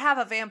can't have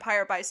a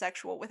vampire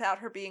bisexual without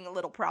her being a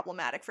little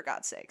problematic, for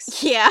God's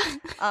sakes. Yeah.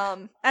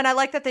 And I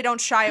like that they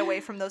don't shy away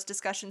from those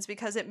discussions,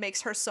 because it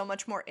makes her so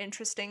much more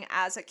interesting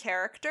as a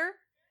character.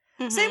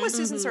 Same with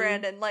Susan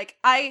Sarandon. Like,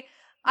 I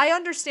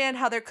understand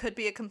how there could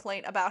be a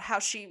complaint about how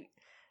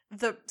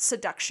the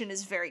seduction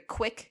is very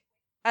quick,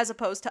 as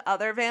opposed to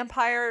other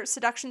vampire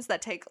seductions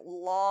that take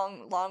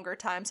longer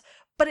times.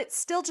 But it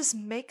still just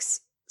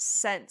makes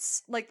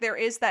sense. Like, there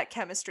is that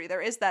chemistry,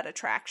 there is that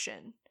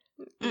attraction.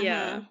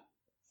 Yeah.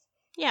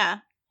 Yeah.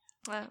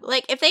 Wow.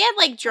 Like, if they had,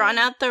 like, drawn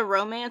out the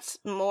romance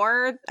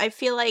more, I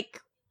feel like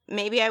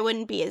maybe I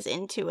wouldn't be as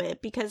into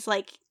it, because,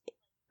 like,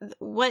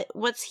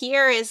 what's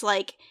here is,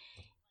 like,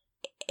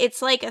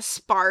 it's like a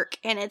spark,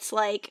 and it's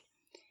like,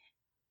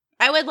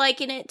 I would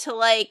liken it to,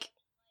 like,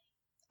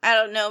 I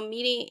don't know,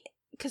 meeting,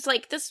 because,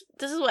 like, this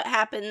is what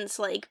happens,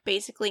 like,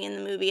 basically in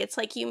the movie. It's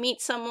like you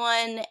meet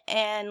someone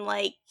and,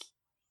 like,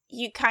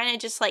 you kind of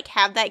just, like,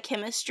 have that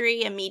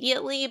chemistry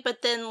immediately,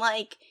 but then,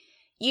 like,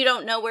 you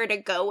don't know where to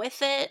go with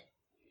it.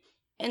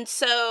 And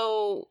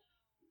so,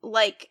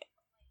 like,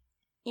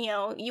 you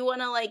know, you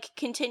want to, like,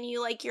 continue,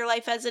 like, your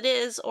life as it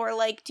is, or,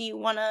 like, do you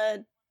want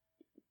to,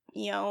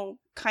 you know,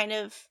 kind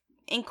of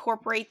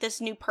incorporate this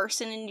new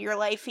person into your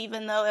life,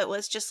 even though it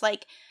was just,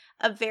 like,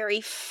 a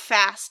very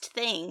fast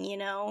thing, you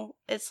know?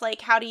 It's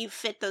like, how do you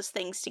fit those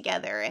things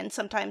together? And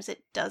sometimes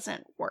it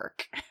doesn't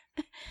work.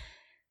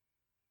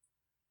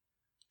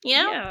 You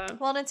know? Yeah.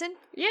 Well, and it's in...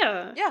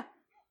 Yeah. Yeah.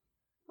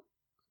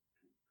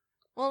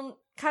 Well,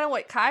 kind of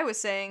what Kai was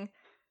saying,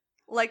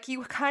 like,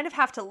 you kind of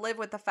have to live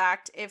with the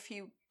fact, if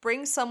you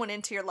bring someone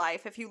into your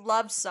life, if you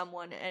love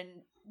someone and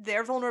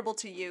they're vulnerable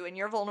to you and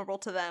you're vulnerable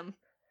to them,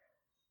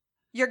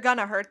 you're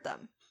gonna hurt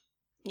them.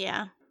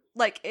 Yeah.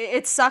 Like,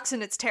 it sucks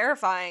and it's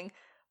terrifying,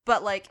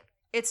 but, like,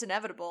 it's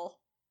inevitable,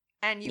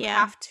 and you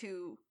have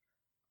to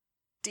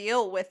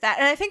deal with that.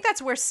 And I think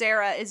that's where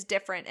Sarah is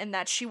different, in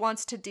that she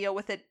wants to deal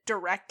with it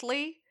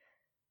directly.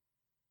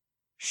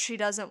 She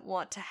doesn't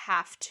want to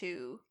have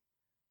to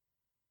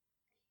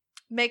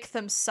make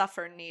them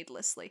suffer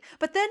needlessly.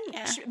 But then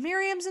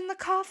Miriam's in the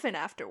coffin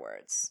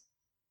afterwards.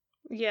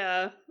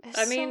 Yeah. It's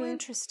I mean, so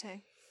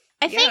interesting.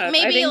 I think yeah,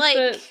 maybe, I think like,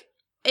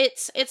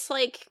 that... it's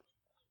like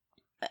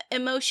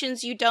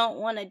emotions you don't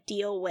want to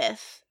deal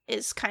with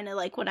is kind of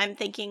like what I'm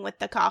thinking with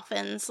the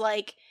coffins.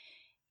 Like,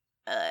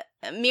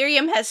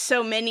 Miriam has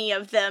so many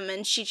of them,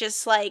 and she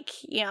just like,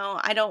 you know,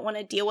 I don't want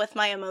to deal with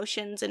my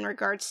emotions in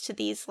regards to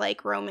these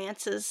like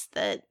romances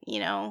that, you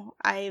know,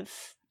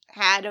 I've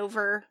had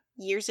over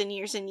years and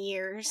years and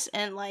years,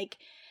 and like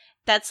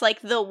that's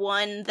like the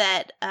one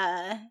that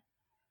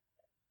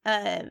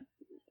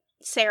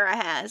Sarah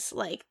has,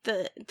 like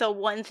the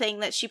one thing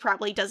that she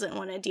probably doesn't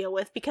want to deal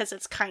with because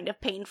it's kind of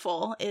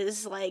painful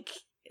is like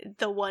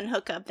the one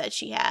hookup that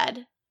she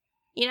had,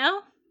 you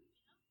know?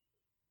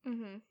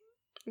 Mm-hmm.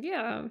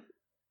 Yeah.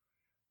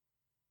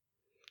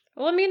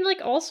 Well, I mean, like,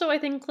 also, I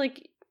think,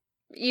 like,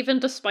 even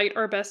despite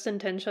our best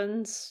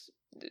intentions,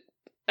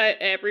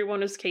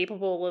 everyone is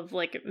capable of,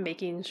 like,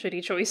 making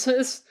shitty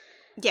choices.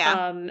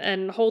 Yeah.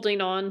 And holding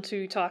on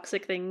to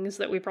toxic things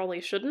that we probably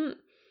shouldn't.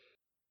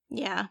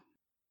 Yeah.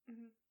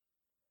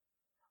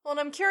 Well, and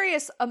I'm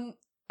curious, I'm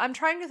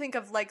trying to think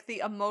of, like,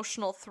 the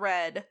emotional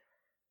thread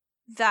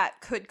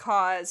that could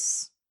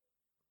cause...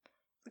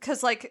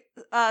 Because, like,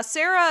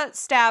 Sarah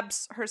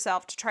stabs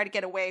herself to try to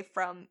get away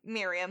from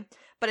Miriam,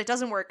 but it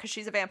doesn't work because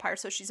she's a vampire,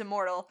 so she's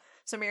immortal.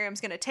 So Miriam's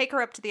going to take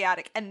her up to the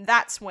attic, and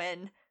that's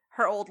when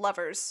her old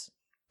lovers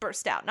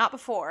burst out, not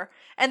before.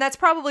 And that's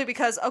probably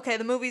because, okay,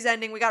 the movie's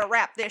ending, we gotta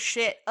wrap this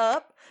shit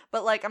up.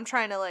 But, like, I'm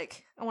trying to,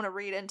 like, I want to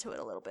read into it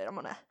a little bit. I'm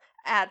going to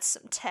add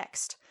some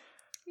text.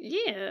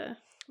 Yeah.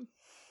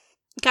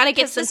 Gotta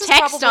get some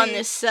text on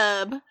this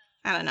sub.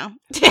 I don't know.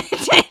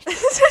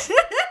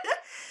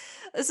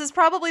 This is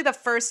probably the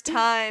first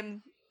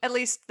time, at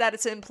least that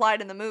it's implied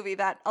in the movie,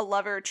 that a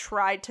lover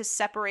tried to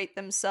separate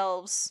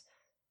themselves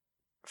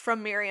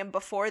from Miriam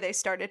before they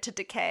started to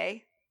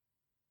decay.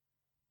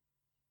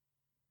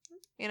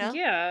 You know?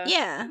 Yeah.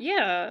 Yeah.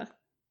 Yeah.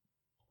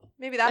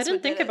 Maybe that's I what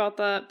didn't think did it. about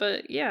that,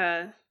 but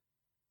yeah.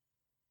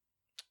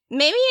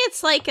 Maybe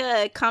it's like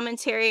a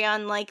commentary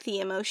on like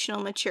the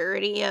emotional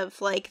maturity of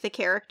like the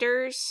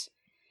characters.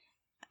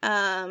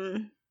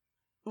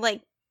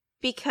 Like,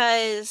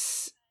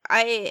 because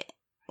I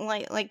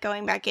like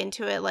going back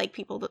into it, like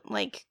people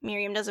like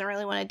Miriam doesn't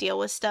really want to deal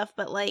with stuff,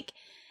 but like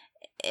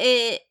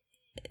if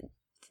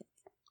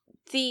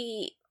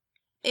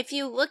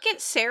you look at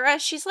Sarah,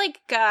 she's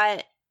like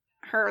got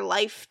her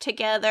life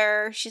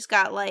together. She's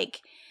got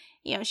like,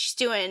 you know, she's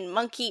doing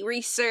monkey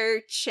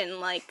research and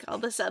like all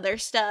this other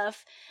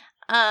stuff.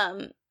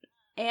 And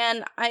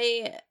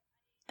I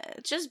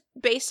just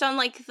based on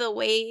like the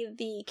way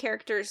the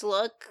characters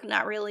look,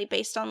 not really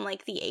based on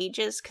like the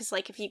ages, because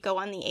like if you go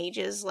on the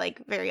ages,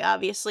 like very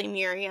obviously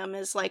Miriam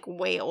is like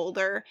way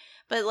older,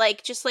 but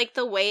like just like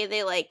the way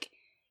they like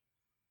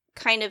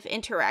kind of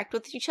interact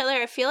with each other,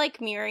 I feel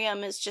like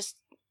Miriam is just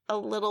a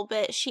little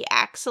bit, she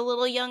acts a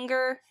little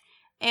younger,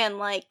 and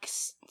like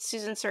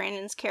Susan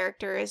Sarandon's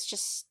character is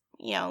just,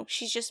 you know,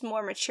 she's just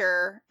more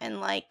mature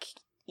and like,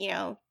 you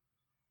know,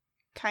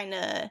 kind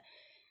of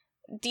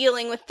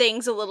dealing with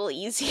things a little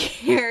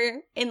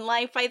easier in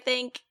life, I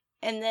think.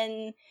 And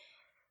then,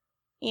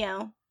 you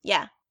know,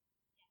 yeah.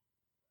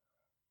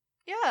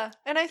 Yeah,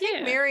 and I think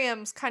Yeah.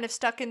 Miriam's kind of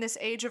stuck in this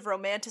age of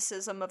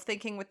romanticism of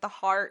thinking with the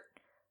heart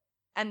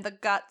and the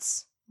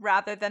guts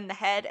rather than the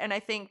head, and I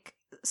think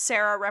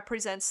Sarah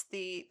represents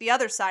the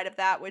other side of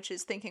that, which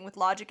is thinking with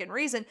logic and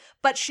reason,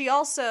 but she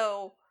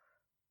also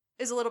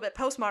is a little bit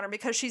postmodern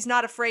because she's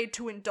not afraid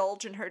to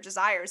indulge in her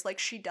desires. Like,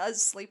 she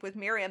does sleep with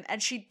Miriam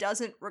and she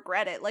doesn't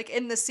regret it. Like,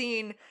 in the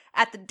scene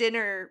at the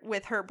dinner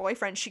with her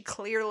boyfriend, she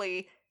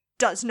clearly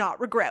does not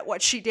regret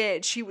what she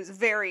did. She was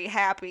very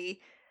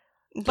happy.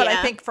 But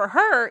I think for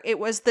her, it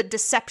was the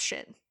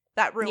deception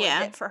that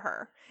ruined it for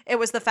her. It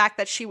was the fact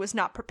that she was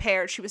not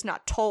prepared. She was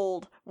not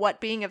told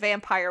what being a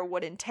vampire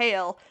would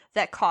entail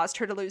that caused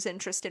her to lose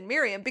interest in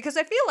Miriam. Because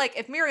I feel like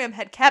if Miriam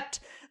had kept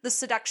the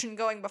seduction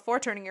going before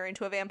turning her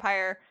into a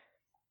vampire,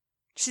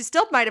 she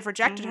still might have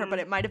rejected her, but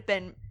it might have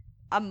been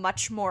a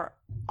much more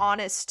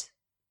honest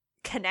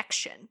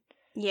connection.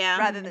 Yeah.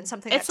 Rather than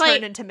something It's that like,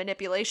 turned into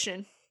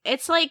manipulation.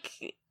 It's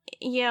like,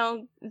 you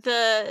know,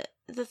 the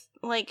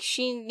like,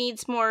 she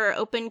needs more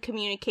open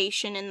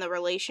communication in the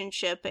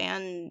relationship,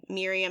 and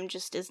Miriam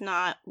just is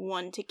not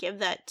one to give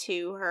that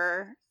to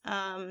her.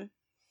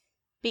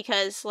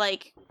 Because,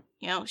 like,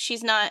 you know, she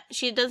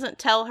doesn't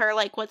tell her,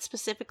 like, what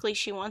specifically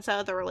she wants out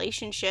of the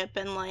relationship,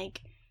 and,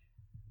 like,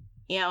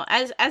 you know,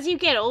 as you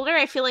get older,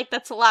 I feel like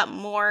that's a lot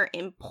more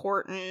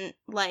important.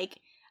 Like,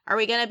 are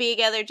we gonna be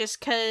together just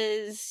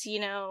because,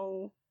 you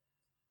know,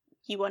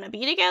 you want to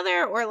be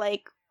together? Or,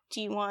 like,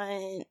 do you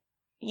want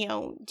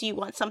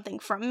something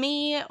from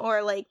me?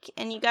 Or, like,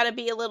 and you gotta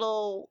be a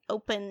little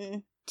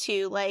open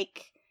to,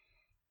 like,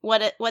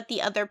 what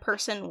the other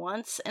person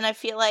wants. And I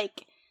feel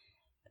like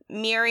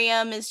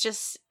Miriam is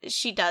just,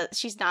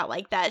 she's not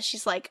like that.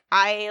 She's like,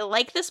 I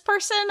like this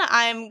person,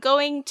 I'm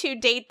going to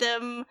date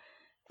them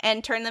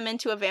and turn them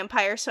into a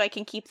vampire so I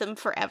can keep them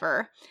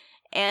forever.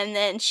 And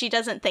then she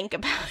doesn't think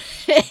about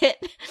it.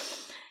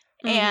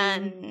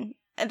 And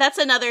that's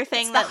another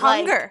thing, it's that, the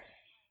hunger. Like,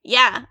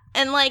 yeah.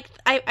 And, like,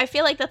 I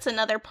feel like that's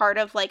another part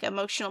of, like,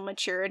 emotional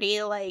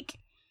maturity. Like,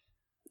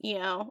 you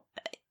know,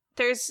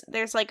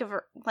 there's like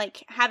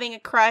like having a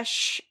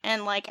crush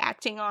and like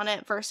acting on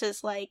it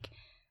versus like,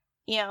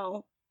 you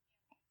know,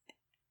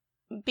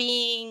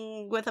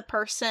 being with a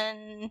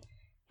person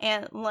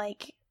and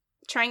like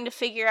trying to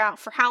figure out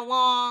for how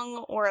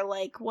long or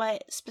like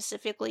what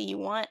specifically you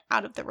want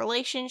out of the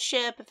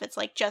relationship, if it's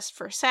like just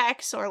for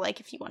sex or like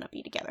if you want to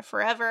be together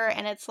forever.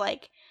 And it's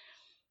like,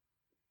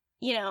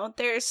 you know,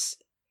 there's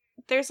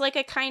like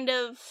a kind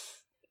of,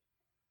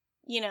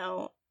 you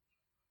know,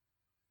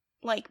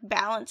 like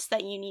balance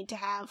that you need to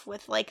have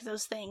with like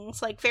those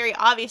things. Like very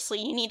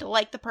obviously you need to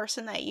like the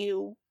person that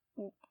you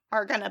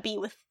are gonna be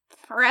with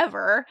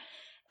forever,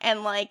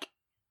 and like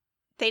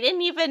they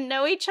didn't even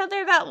know each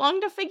other that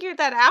long to figure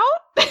that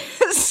out.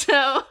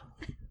 So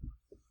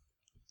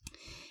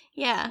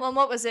yeah. Well, and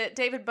what was it?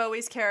 David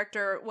Bowie's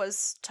character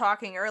was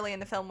talking early in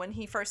the film when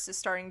he first is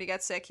starting to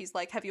get sick. He's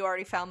like, "Have you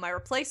already found my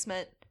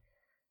replacement?"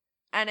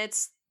 And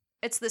it's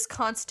this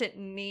constant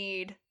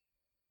need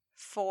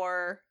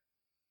for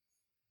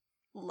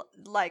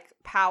like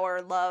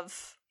power,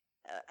 love,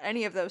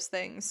 any of those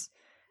things.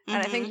 And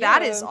I think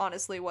that is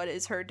honestly what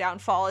is her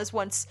downfall, is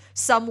once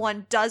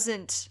someone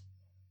doesn't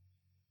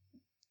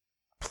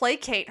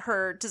placate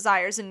her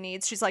desires and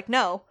needs, she's like,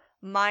 no,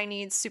 my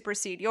needs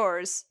supersede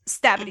yours.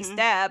 Stabbity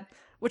stab,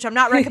 which I'm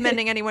not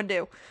recommending anyone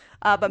do.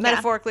 But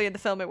metaphorically in the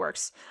film it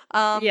works.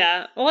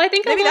 Yeah. Well, I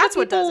think maybe that's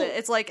what does it.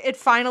 It's like it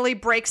finally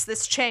breaks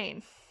this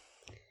chain.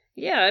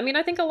 Yeah, I mean,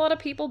 I think a lot of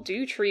people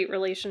do treat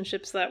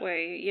relationships that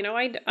way. You know,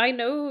 I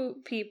know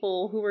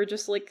people who are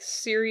just, like,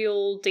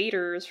 serial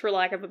daters, for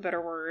lack of a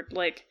better word.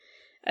 Like,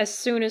 as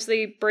soon as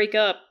they break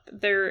up,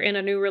 they're in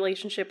a new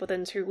relationship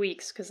within 2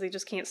 weeks, because they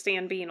just can't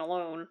stand being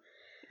alone.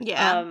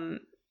 Yeah.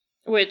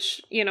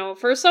 Which, you know,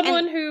 for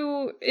someone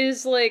who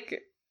is,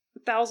 like,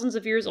 thousands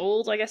of years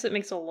old, I guess it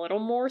makes a little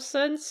more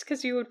sense,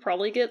 because you would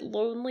probably get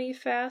lonely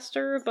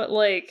faster, but,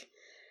 like,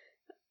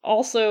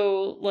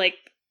 also, like,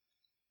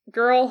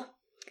 girl,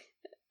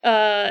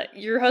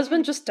 your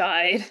husband just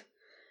died.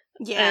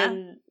 Yeah.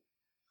 And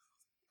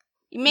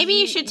maybe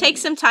you should take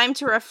some time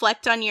to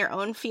reflect on your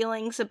own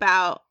feelings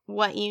about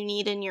what you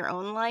need in your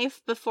own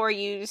life before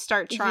you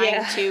start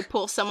trying to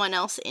pull someone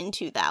else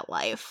into that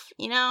life,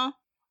 you know?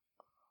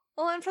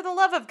 Well, and for the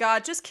love of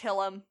God, just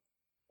kill him.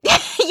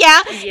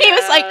 Yeah, he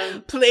was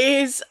like,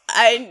 please,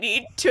 I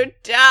need to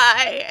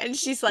die. And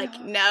she's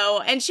like,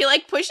 no. And she,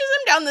 like, pushes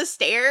him down the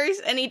stairs,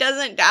 and he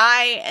doesn't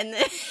die, and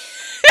then...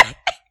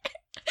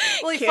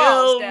 Well, he kill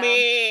falls down.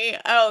 me.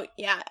 Oh,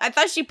 yeah. I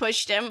thought she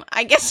pushed him.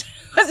 I guess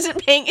I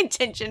wasn't paying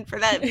attention for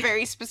that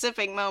very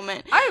specific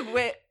moment.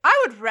 I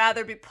would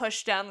rather be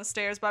pushed down the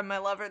stairs by my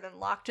lover than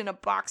locked in a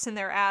box in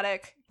their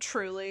attic.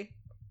 Truly.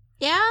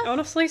 Yeah?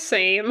 honestly,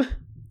 same.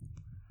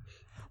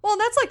 Well,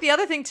 and that's like the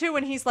other thing too,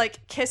 when he's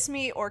like, kiss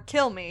me or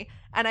kill me.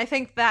 And I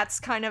think that's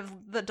kind of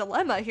the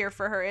dilemma here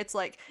for her. It's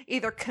like,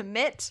 either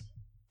commit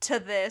to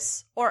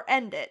this or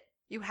end it.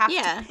 You have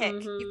to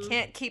pick. You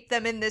can't keep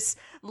them in this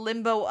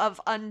limbo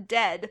of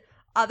undead.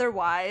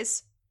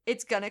 Otherwise,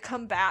 it's gonna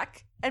come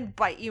back and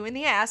bite you in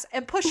the ass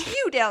and push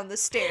you down the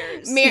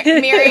stairs.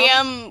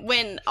 Miriam,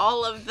 when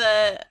all of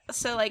the...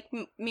 So, like,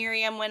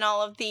 Miriam, when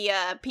all of the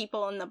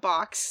people in the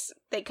box,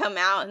 they come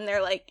out and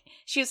they're like...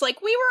 She was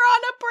like, we were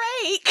on a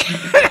break!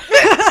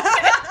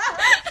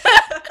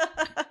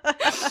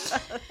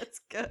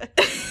 That's good.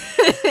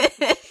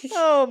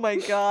 Oh my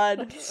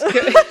god.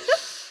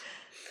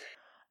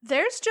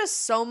 There's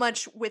just so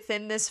much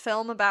within this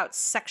film about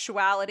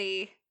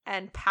sexuality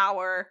and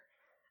power.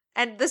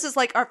 And this is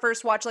like our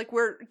first watch. Like,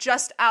 we're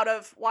just out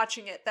of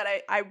watching it, that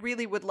I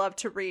really would love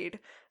to read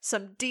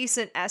some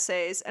decent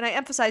essays. And I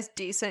emphasize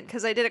decent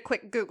because I did a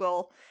quick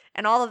Google,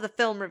 and all of the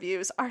film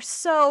reviews are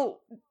so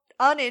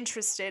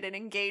uninterested in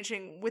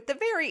engaging with the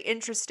very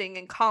interesting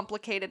and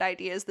complicated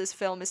ideas this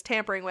film is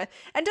tampering with.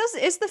 And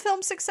is the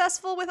film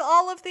successful with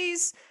all of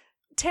these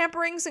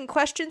tamperings and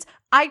questions?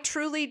 I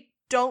truly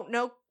don't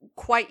know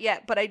quite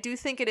yet, but I do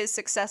think it is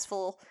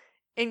successful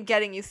in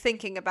getting you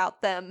thinking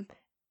about them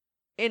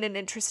in an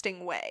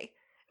interesting way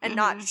and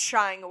not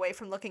shying away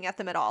from looking at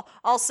them at all.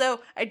 Also,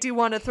 I do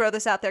want to throw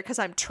this out there because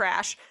I'm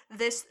trash.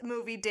 This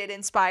movie did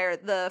inspire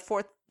the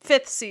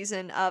fifth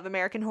season of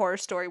American Horror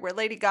Story, where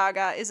Lady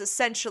Gaga is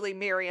essentially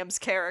Miriam's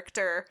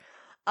character.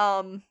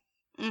 And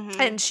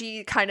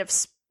she kind of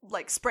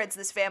like spreads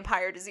this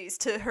vampire disease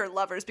to her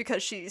lovers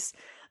because she's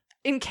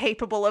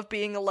incapable of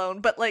being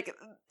alone. But like,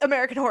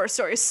 American Horror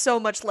Story is so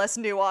much less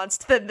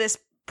nuanced than this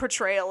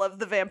portrayal of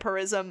the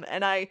vampirism,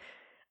 and I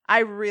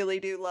really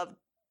do love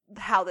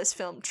how this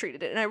film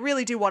treated it, and I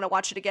really do want to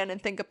watch it again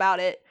and think about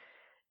it.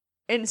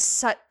 It's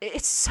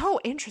so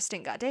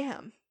interesting,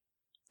 goddamn.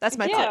 That's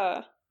my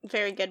thought.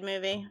 Very good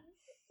movie.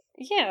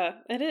 Yeah,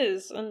 it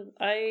is, and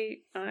I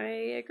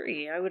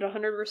agree. I would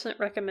 100%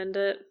 recommend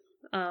it.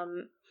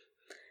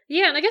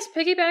 Yeah, and I guess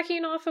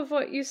piggybacking off of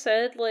what you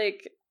said,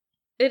 like,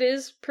 it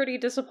is pretty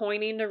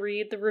disappointing to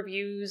read the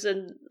reviews,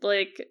 and,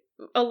 like,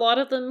 a lot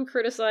of them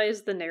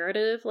criticize the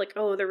narrative, like,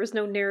 oh, there was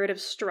no narrative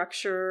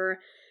structure,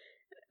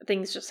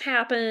 things just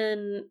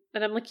happen,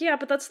 and I'm like, yeah,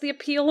 but that's the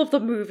appeal of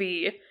the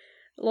movie.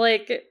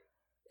 Like,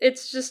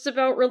 it's just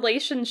about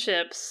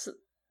relationships.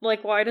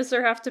 Like, why does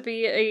there have to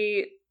be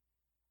a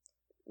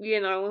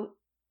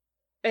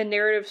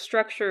narrative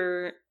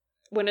structure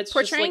when it's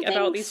just, Portraying like,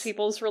 about things- these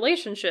people's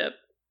relationship?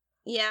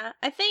 Yeah,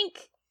 I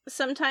think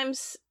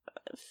sometimes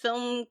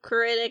film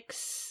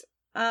critics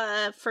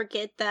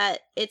forget that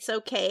it's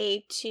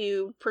okay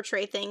to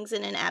portray things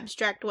in an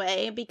abstract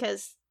way,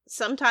 because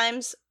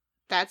sometimes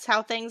that's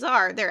how things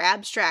are. They're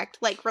abstract.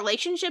 Like,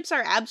 relationships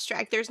are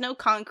abstract. There's no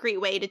concrete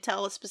way to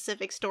tell a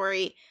specific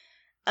story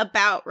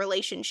about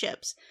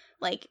relationships.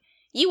 Like,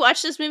 you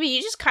watch this movie,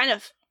 you just kind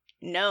of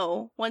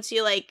know once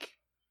you, like,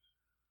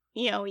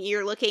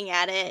 you're looking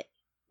at it,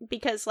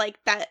 because, like,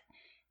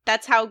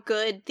 that's how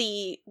good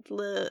the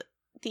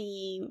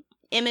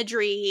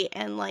imagery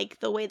and, like,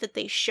 the way that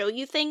they show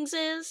you things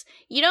is.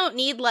 You don't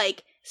need,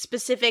 like,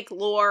 specific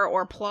lore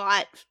or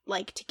plot,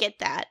 like, to get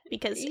that,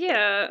 because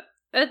Yeah.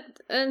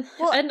 And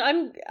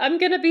I'm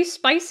gonna be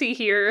spicy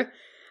here,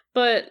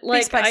 but,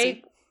 like,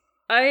 spicy.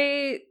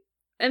 I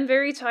am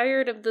very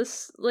tired of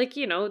this. Like,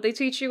 they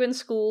teach you in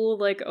school,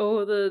 like,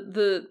 oh,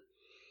 the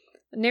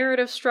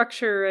narrative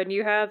structure, and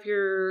you have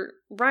your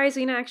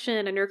rising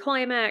action and your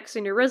climax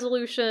and your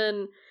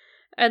resolution,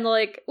 and,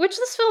 like, which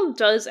this film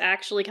does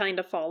actually kind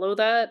of follow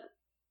that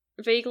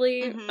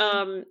vaguely.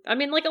 Mhm. I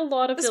mean, like, a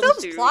lot of This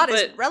films film's do, plot but,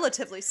 is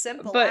relatively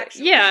simple, but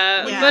actually.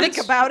 yeah, Yeah. but Think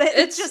about it.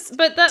 It just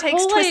but that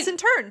takes whole twists and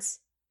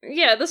turns.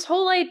 yeah, this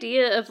whole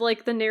idea of,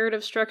 like, the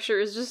narrative structure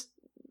is just,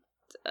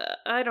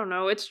 I don't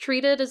know, it's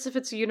treated as if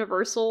it's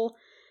universal,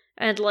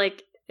 and,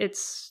 like,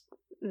 it's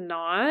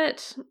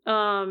not.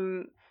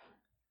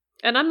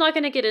 And I'm not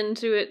gonna get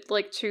into it,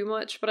 like, too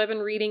much, but I've been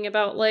reading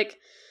about, like,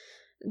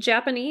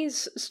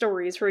 Japanese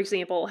stories, for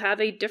example, have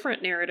a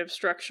different narrative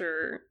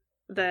structure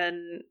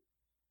than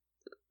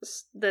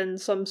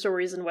some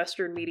stories in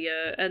Western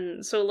media,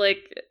 and so,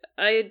 like,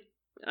 I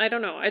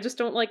don't know, I just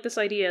don't like this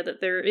idea that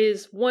there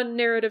is one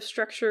narrative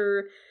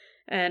structure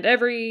and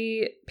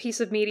every piece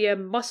of media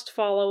must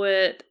follow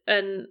it,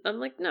 and I'm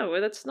like,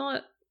 no, that's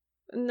not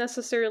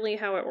necessarily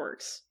how it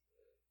works.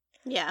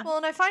 Yeah. Well,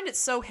 and I find it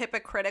so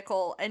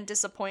hypocritical and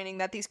disappointing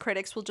that these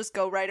critics will just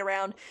go right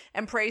around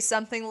and praise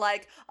something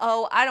like,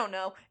 oh, I don't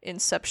know,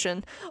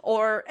 Inception,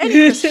 or any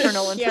Christopher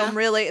Nolan Yeah. film,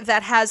 really,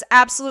 that has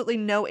absolutely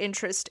no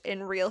interest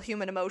in real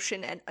human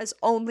emotion and is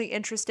only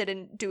interested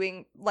in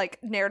doing, like,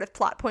 narrative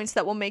plot points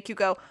that will make you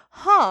go,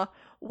 huh,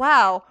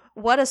 wow,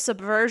 what a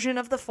subversion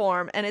of the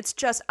form. And it's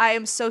just, I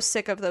am so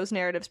sick of those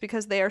narratives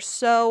because they are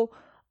so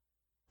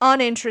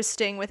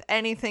uninteresting with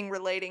anything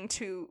relating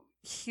to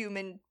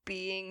human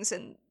beings,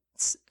 and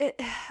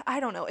I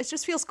don't know, it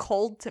just feels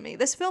cold to me.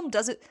 This film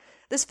doesn't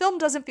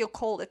feel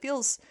cold. It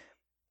feels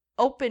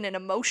open and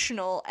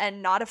emotional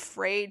and not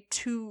afraid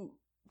to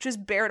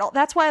just bear it all.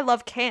 That's why I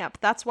love camp.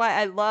 That's why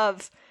I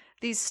love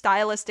these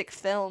stylistic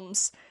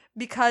films,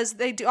 because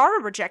they are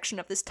a rejection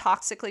of this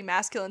toxically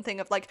masculine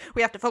thing of, like,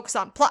 we have to focus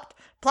on plot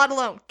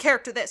alone,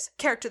 character this,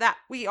 character that,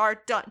 we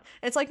are done.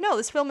 And it's like, no,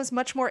 this film is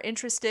much more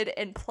interested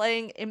in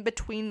playing in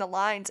between the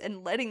lines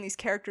and letting these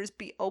characters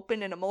be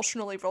open and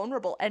emotionally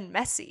vulnerable and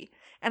messy.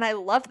 And I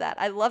love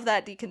that. I love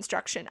that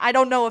deconstruction. I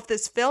don't know if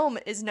this film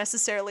is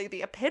necessarily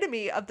the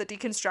epitome of the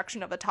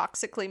deconstruction of a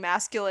toxically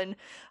masculine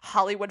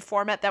Hollywood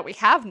format that we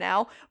have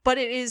now, but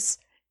it is.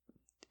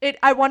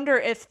 I wonder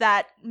if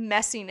that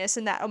messiness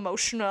and that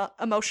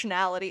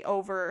emotionality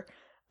over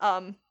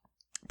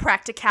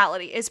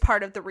practicality is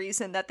part of the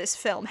reason that this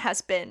film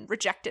has been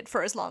rejected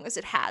for as long as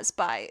it has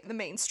by the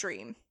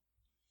mainstream.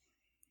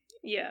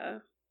 Yeah.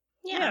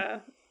 Yeah.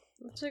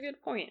 That's a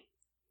good point.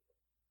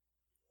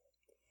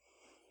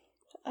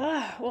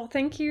 Well,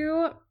 thank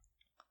you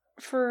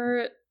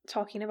for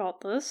talking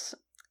about this,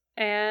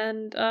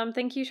 and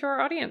thank you to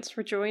our audience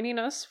for joining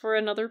us for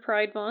another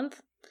Pride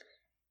Month.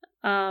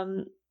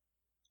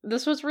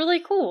 This was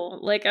really cool.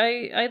 Like,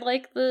 I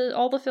like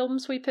all the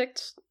films we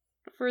picked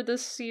for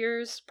this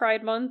year's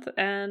Pride Month,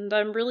 and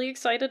I'm really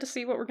excited to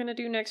see what we're gonna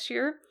do next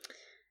year.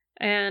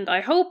 And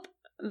I hope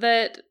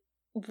that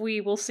we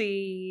will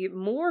see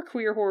more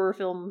queer horror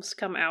films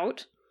come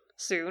out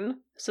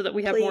soon, so that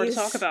we have more to Please.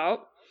 talk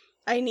about.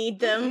 I need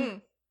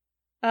them.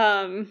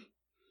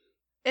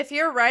 If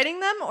you're writing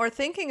them or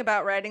thinking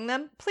about writing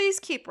them, please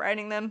keep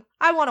writing them.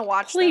 I want to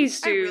watch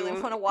Please them. do. I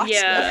really want to watch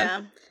Yeah.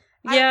 them.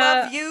 Yeah. Yeah. I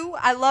love you.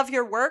 I love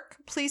your work.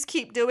 Please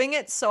keep doing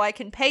it so I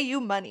can pay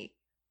you money.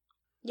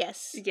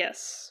 Yes.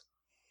 Yes.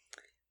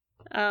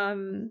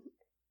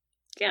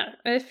 Yeah.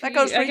 If That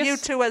goes for you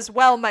too as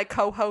well, my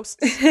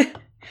co-hosts.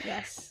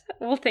 Yes.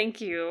 Well,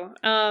 thank you.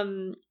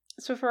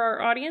 So for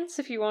our audience,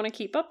 if you want to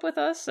keep up with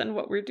us and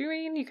what we're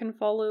doing, you can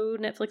follow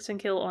Netflix and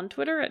Kill on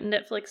Twitter at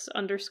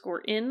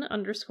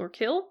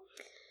Netflix_in_kill.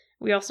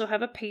 We also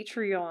have a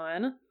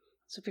Patreon.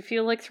 So if you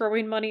feel like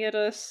throwing money at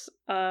us,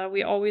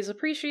 we always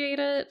appreciate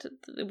it.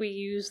 We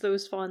use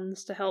those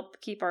funds to help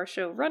keep our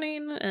show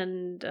running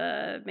and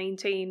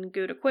maintain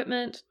good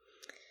equipment.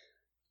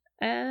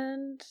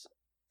 And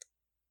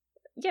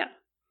yeah.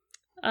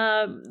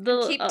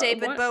 Keep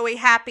David Bowie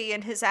happy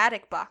in his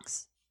attic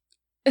box.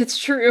 It's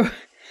true.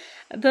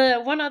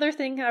 The one other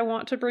thing I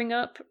want to bring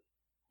up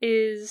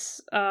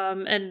is,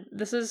 and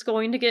this is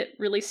going to get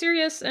really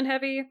serious and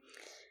heavy,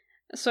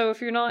 so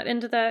if you're not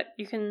into that,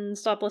 you can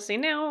stop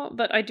listening now,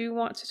 but I do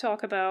want to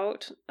talk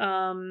about,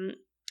 in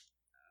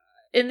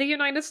the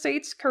United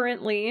States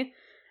currently,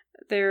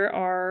 there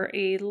are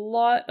a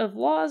lot of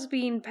laws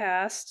being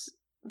passed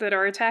that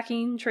are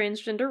attacking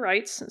transgender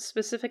rights,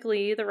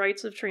 specifically the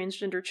rights of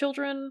transgender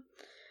children,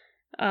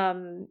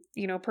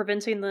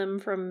 preventing them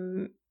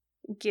from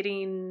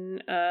getting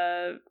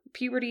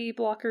puberty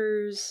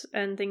blockers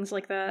and things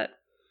like that,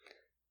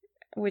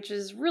 which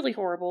is really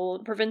horrible,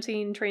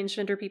 preventing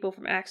transgender people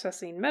from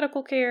accessing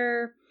medical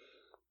care.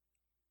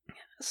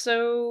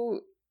 So,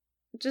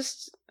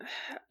 just,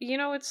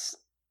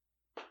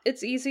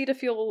 it's easy to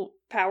feel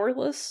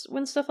powerless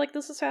when stuff like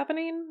this is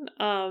happening,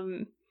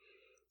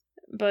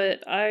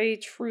 but I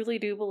truly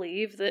do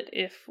believe that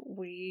if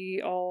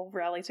we all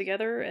rally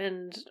together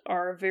and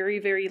are very,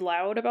 very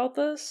loud about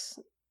this,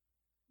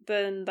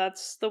 then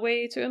that's the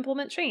way to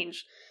implement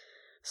change.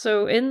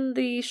 So in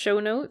the show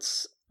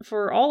notes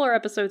for all our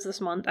episodes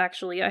this month,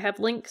 actually, I have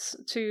links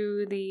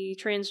to the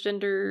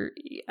Transgender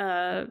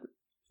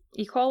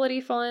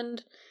Equality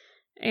Fund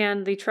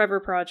and the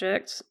Trevor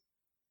Project,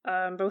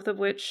 both of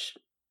which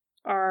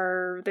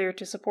are there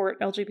to support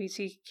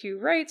LGBTQ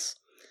rights.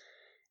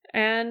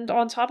 And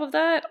on top of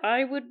that,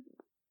 I would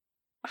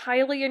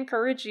highly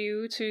encourage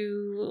you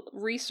to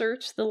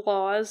research the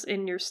laws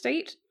in your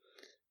state.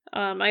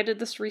 I did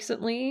this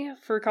recently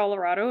for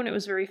Colorado, and it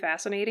was very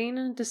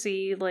fascinating to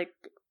see,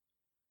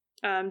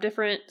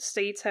 different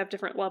states have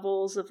different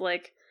levels of,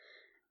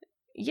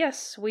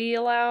 yes, we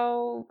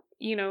allow,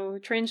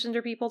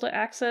 transgender people to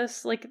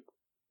access,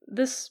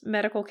 this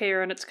medical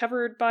care, and it's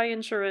covered by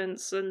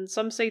insurance, and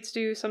some states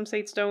do, some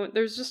states don't.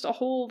 There's just a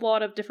whole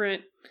lot of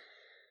different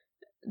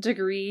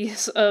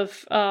degrees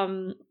of,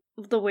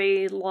 the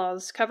way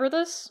laws cover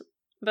this,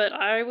 but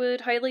I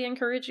would highly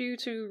encourage you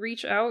to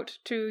reach out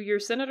to your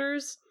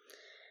senators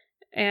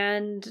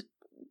and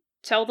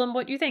tell them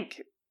what you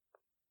think.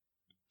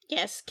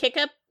 Yes, kick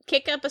up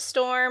a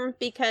storm,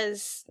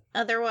 because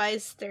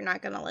otherwise they're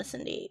not going to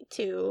listen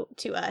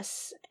to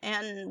us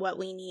and what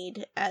we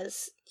need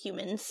as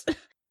humans.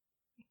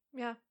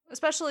 Yeah,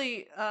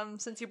 especially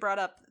since you brought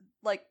up,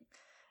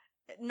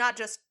 not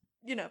just,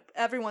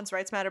 everyone's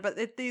rights matter, but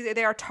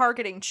they are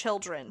targeting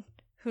children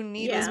who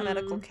need this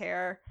medical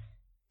care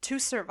to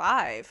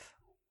survive.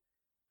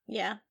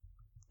 Yeah.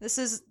 This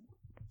is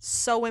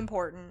so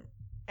important,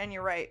 and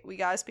you're right, we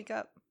gotta speak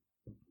up.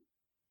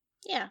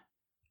 Yeah.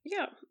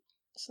 Yeah.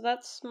 So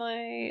that's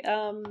my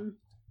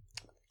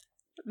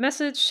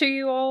message to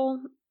you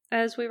all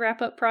as we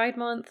wrap up Pride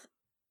Month.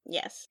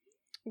 Yes.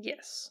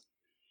 Yes.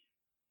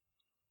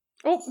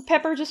 Oh,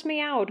 Pepper just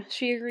meowed.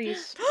 She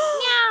agrees.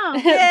 Meow!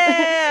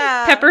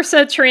 Yeah! Pepper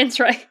said trans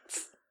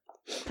rights.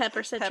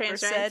 Pepper said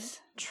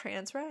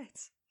trans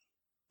rights.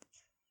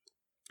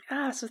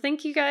 So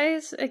thank you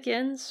guys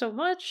again so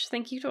much.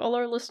 Thank you to all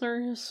our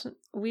listeners.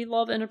 We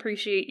love and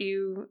appreciate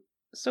you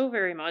so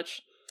very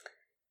much.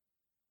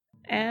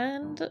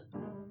 And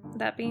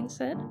that being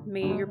said,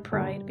 may your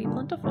pride be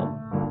plentiful.